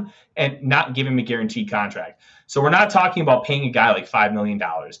week 1 and not give him a guaranteed contract. So we're not talking about paying a guy like $5 million.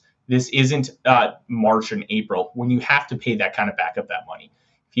 This isn't March and April when you have to pay that kind of backup that money.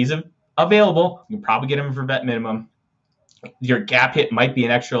 If he's available, you can probably get him for vet minimum. Your gap hit might be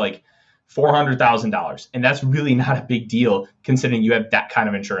an extra like $400,000, and that's really not a big deal considering you have that kind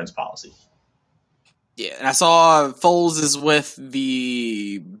of insurance policy. Yeah, and I saw Foles is with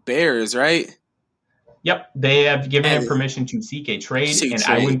the Bears, right? Yep, they have given him permission to seek a trade,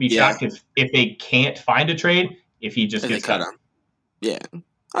 I wouldn't be shocked if they can't find a trade if he just gets cut. Yeah,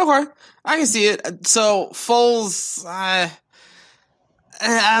 okay, I can see it. So Foles, I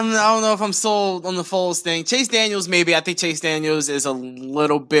don't know if I'm sold on the Foles thing. Chase Daniels, maybe. I think Chase Daniels is a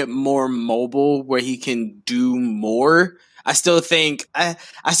little bit more mobile where he can do more. I still think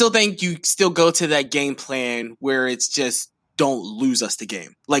you still go to that game plan where it's just don't lose us the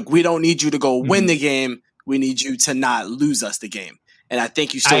game. Like, we don't need you to go win the game. We need you to not lose us the game. And I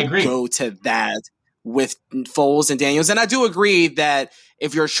think you still go to that with Foles and Daniels. And I do agree that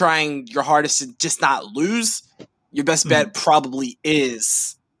if you're trying your hardest to just not lose, your best bet probably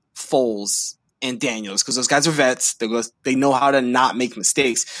is Foles and Daniels because those guys are vets. They know how to not make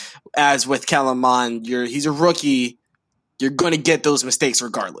mistakes. As with Kellen Mond, he's a rookie. You're going to get those mistakes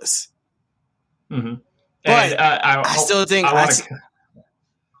regardless. Mm-hmm. But I still think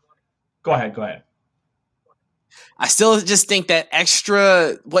Go ahead. I still just think that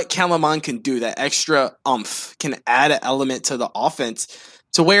extra, what Kellen Mond can do, that extra oomph can add an element to the offense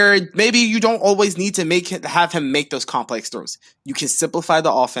to where maybe you don't always need to have him make those complex throws. You can simplify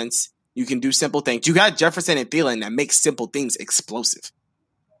the offense. You can do simple things. You got Jefferson and Thielen that make simple things explosive.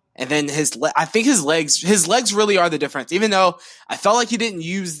 And then I think his legs really are the difference. Even though I felt like he didn't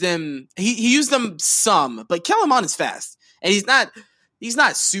use them, he used them some. But Kellen Mond is fast, and he's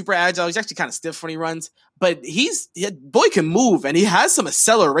not super agile. He's actually kind of stiff when he runs, but boy can move, and he has some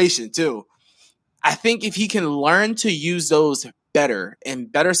acceleration too. I think if he can learn to use those better in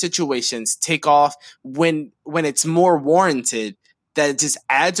better situations, take off when it's more warranted, that just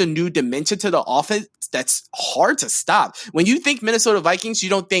adds a new dimension to the offense that's hard to stop. When you think Minnesota Vikings, you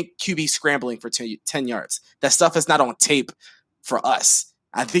don't think QB scrambling for 10 yards. That stuff is not on tape for us.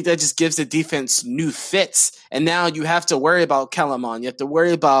 I think that just gives the defense new fits. And now you have to worry about Kellen Mond. You have to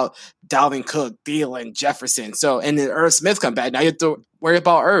worry about Dalvin Cook, Thielen, Jefferson. And then Irv Smith come back. Now you have to worry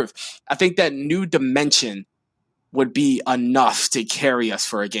about Irv. I think that new dimension would be enough to carry us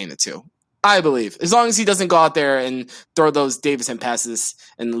for a game or two. I believe. As long as he doesn't go out there and throw those Davison passes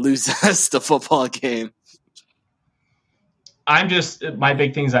and lose us the football game. My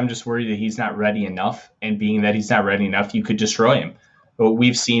big thing is I'm just worried that he's not ready enough. And being that he's not ready enough, you could destroy him. But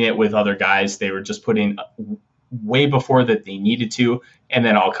we've seen it with other guys. They were just put in way before that they needed to, and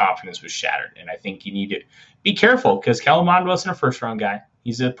then all confidence was shattered. And I think you need to be careful because Kellen Mond wasn't a first-round guy.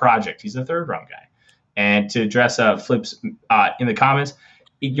 He's a project. He's a third-round guy. And to address Flips in the comments,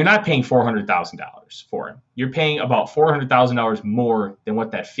 you're not paying $400,000 for him. You're paying about $400,000 more than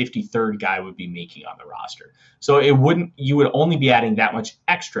what that 53rd guy would be making on the roster. So you would only be adding that much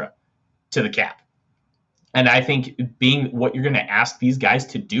extra to the cap. And I think being what you're going to ask these guys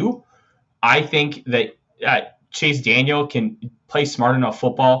to do, I think that Chase Daniel can play smart enough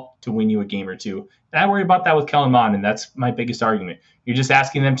football to win you a game or two. And I worry about that with Kellen Mond, and that's my biggest argument. You're just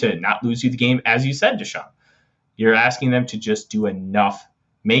asking them to not lose you the game, as you said, Deshaun. You're asking them to just do enough.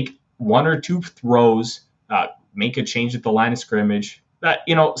 Make one or two throws, make a change at the line of scrimmage, that,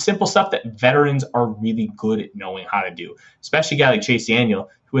 simple stuff that veterans are really good at knowing how to do, especially a guy like Chase Daniel,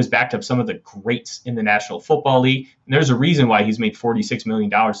 who has backed up some of the greats in the National Football League. And there's a reason why he's made $46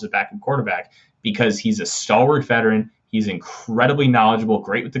 million as a backup quarterback, because he's a stalwart veteran. He's incredibly knowledgeable,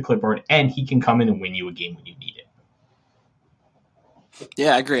 great with the clipboard, and he can come in and win you a game when you need it.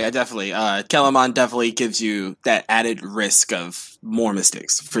 Yeah, I agree. I definitely. Kellen Mond definitely gives you that added risk of more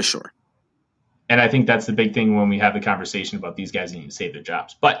mistakes, for sure. And I think that's the big thing when we have the conversation about these guys needing to save their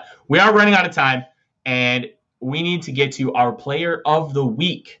jobs. But we are running out of time, and we need to get to our player of the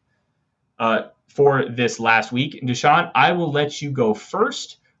week for this last week. And Deshaun, I will let you go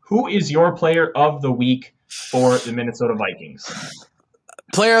first. Who is your player of the week for the Minnesota Vikings?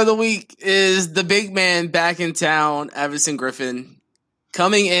 Player of the week is the big man back in town, Everson Griffen,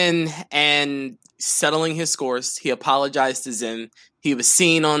 coming in and settling his scores. He apologized to Zim. He was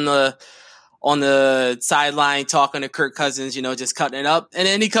seen on the sideline talking to Kirk Cousins, just cutting it up. And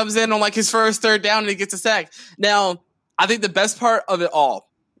then he comes in on like his first third down and he gets a sack. Now, I think the best part of it all,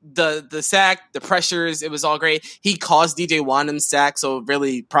 the sack, the pressures, it was all great. He caused DJ Wonnum's sack, so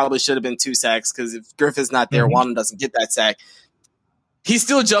really probably should have been 2 sacks, because if Griffin's not there, Wonnum doesn't get that sack. He's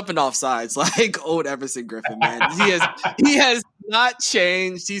still jumping off sides like old Everson Griffen, man. He has not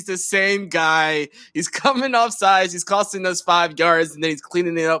changed. He's the same guy. He's coming off sides. He's costing us 5 yards, and then he's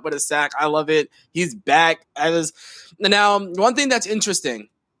cleaning it up with a sack. I love it. He's back. Now, one thing that's interesting,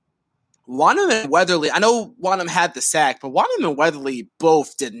 Wonnum and Weatherly, I know Wonnum had the sack, but Wonnum and Weatherly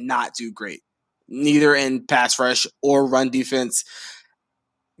both did not do great, neither in pass rush or run defense.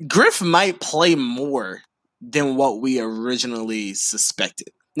 Griff might play more than what we originally suspected.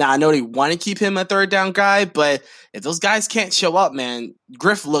 Now, I know they want to keep him a third down guy, but if those guys can't show up, man,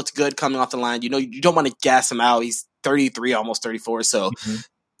 Griff looked good coming off the line. You don't want to gas him out. He's 33, almost 34, so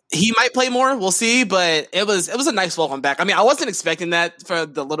he might play more. We'll see, but it was a nice welcome back. I mean, I wasn't expecting that for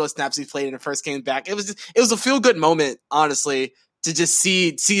the little snaps he played in the first game back. It was a feel-good moment, honestly, to just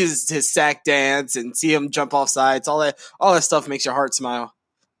see his sack dance and see him jump off sides. All that stuff makes your heart smile.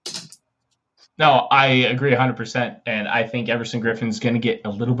 No, I agree 100%, and I think Everson Griffin's going to get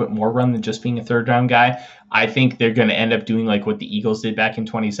a little bit more run than just being a third-round guy. I think they're going to end up doing like what the Eagles did back in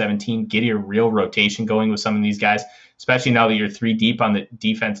 2017, get a real rotation going with some of these guys, especially now that you're 3 deep on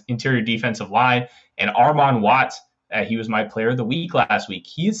the interior defensive line. And Armon Watts, he was my player of the week last week.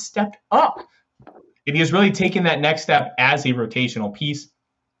 He has stepped up, and he has really taken that next step as a rotational piece.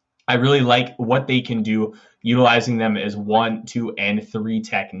 I really like what they can do, utilizing them as 1, 2, and 3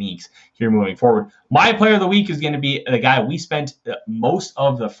 techniques here moving forward. My player of the week is going to be the guy we spent most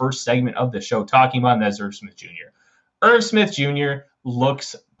of the first segment of the show talking about, and that's Irv Smith Jr. Irv Smith Jr.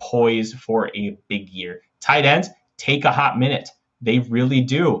 looks poised for a big year. Tight ends take a hot minute. They really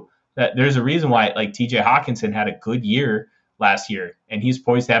do. There's a reason why, like, TJ Hawkinson had a good year last year, and he's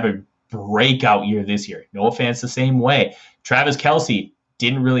poised to have a breakout year this year. Noah Fant's the same way. Travis Kelce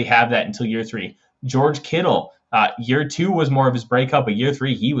didn't really have that until year 3. George Kittle, year 2 was more of his breakup, but year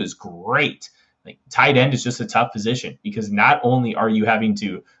 3, he was great. Like, tight end is just a tough position, because not only are you having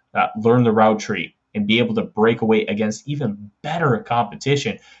to learn the route tree and be able to break away against even better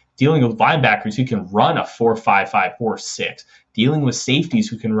competition, dealing with linebackers who can run a 4.55, 4.6, dealing with safeties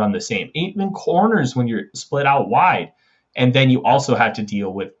who can run the same, even corners when you're split out wide. And then you also have to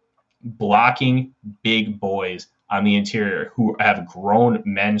deal with blocking big boys on the interior who have grown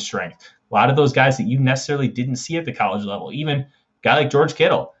men strength. A lot of those guys that you necessarily didn't see at the college level, even a guy like George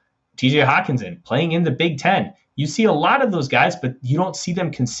Kittle, TJ Hawkinson, playing in the Big Ten. You see a lot of those guys, but you don't see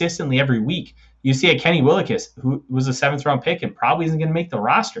them consistently every week. You see a Kenny Willekes, who was a 7th-round pick and probably isn't going to make the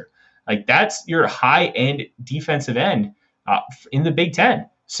roster. Like, that's your high-end defensive end in the Big Ten.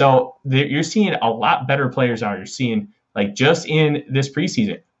 So you're seeing a lot better players now. You're seeing, like, just in this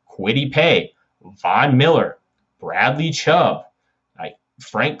preseason, Kwity Paye, Von Miller, Bradley Chubb,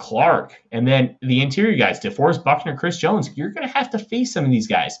 Frank Clark, and then the interior guys, DeForest Buckner, Chris Jones. You're going to have to face some of these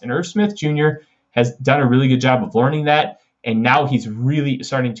guys. And Irv Smith Jr. has done a really good job of learning that, and now he's really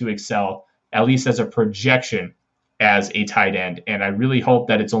starting to excel, at least as a projection, as a tight end. And I really hope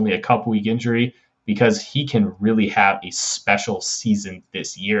that it's only a couple-week injury, because he can really have a special season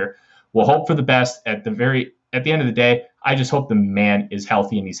this year. We'll hope for the best. At the end of the day, I just hope the man is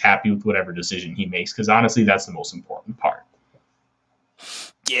healthy and he's happy with whatever decision he makes, because honestly, that's the most important part.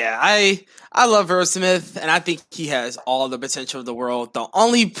 Yeah, I love Irv Smith, and I think he has all the potential of the world. The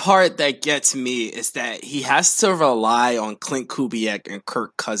only part that gets me is that he has to rely on Clint Kubiak and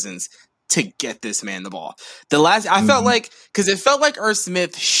Kirk Cousins to get this man the ball. Felt like, because it felt like Irv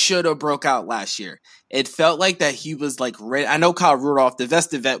Smith should have broke out last year. It felt like that he was like ready. I know Kyle Rudolph, the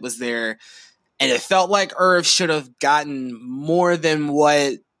vested vet, was there, And it felt like Irv should have gotten more than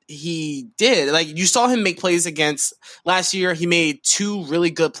what he did. Like, you saw him make plays against last year. He made 2 really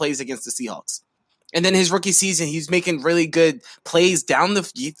good plays against the Seahawks. And then his rookie season, he's making really good plays down the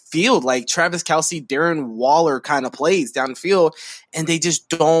field, like Travis Kelce, Darren Waller kind of plays downfield, and they just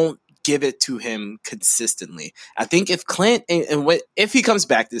don't give it to him consistently. I think if Clint if he comes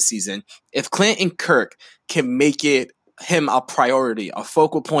back this season, if Clint and Kirk can make it him a priority, a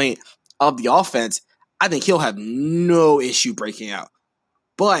focal point of the offense, I think he'll have no issue breaking out.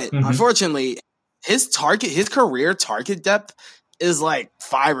 But unfortunately, his career target depth is like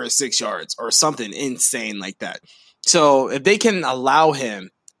 5 or 6 yards or something insane like that. So if they can allow him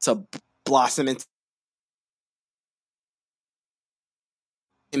to blossom into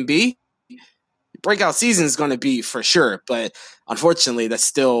MB, breakout season is going to be for sure. But unfortunately, that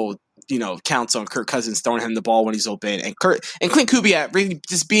still, counts on Kirk Cousins throwing him the ball when he's open, and Clint Kubiak really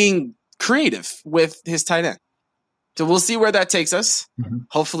just being creative with his tight end. So we'll see where that takes us.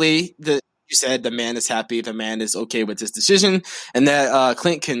 Hopefully, you said the man is happy, the man is okay with this decision, and that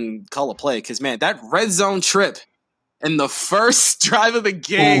Clint can call a play. Because, man, that red zone trip in the first drive of the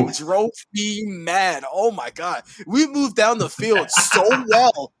game drove me mad. Oh, my God. We moved down the field so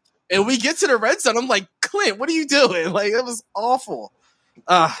well, and we get to the red zone. I'm like, Clint, what are you doing? Like, it was awful.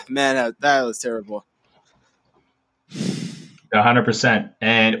 Man, that was terrible. 100%.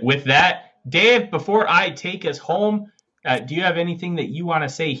 And with that, Dave, before I take us home, do you have anything that you want to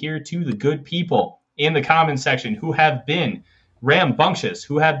say here to the good people in the comments section who have been rambunctious,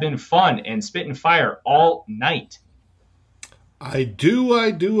 who have been fun and spitting fire all night? I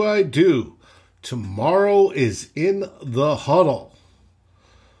do. Tomorrow is in the huddle.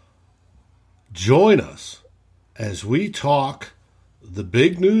 Join us as we talk the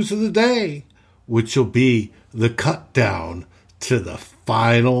big news of the day, which will be the cut down to the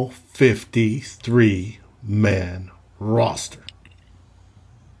final 53-man roster.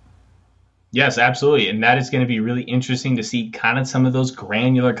 Yes, absolutely. And that is going to be really interesting to see kind of some of those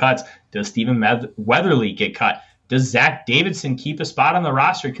granular cuts. Does Stephen Weatherly get cut? Does Zach Davidson keep a spot on the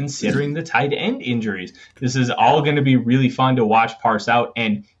roster considering the tight end injuries? This is all going to be really fun to watch parse out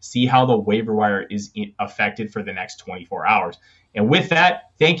and see how the waiver wire is affected for the next 24 hours. And with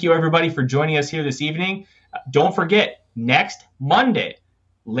that, thank you everybody for joining us here this evening. Don't forget, next Monday,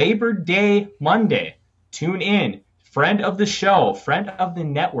 Labor Day Monday, tune in. Friend of the show, friend of the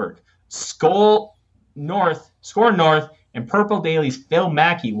network, Score North, and Purple Daily's Phil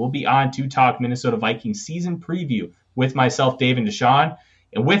Mackey will be on to talk Minnesota Vikings season preview with myself, Dave, and Deshaun.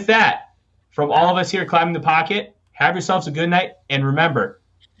 And with that, from all of us here at Climbing the Pocket, have yourselves a good night. And remember,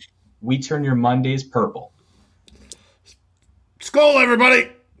 we turn your Mondays purple. Skol, everybody!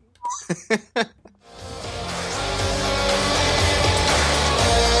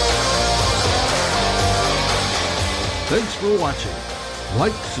 Thanks for watching.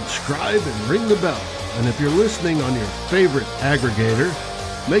 Like, subscribe, and ring the bell. And if you're listening on your favorite aggregator,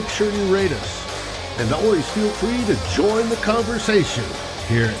 make sure you rate us. And always feel free to join the conversation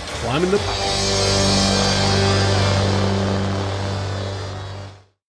here at Climbing the Pocket.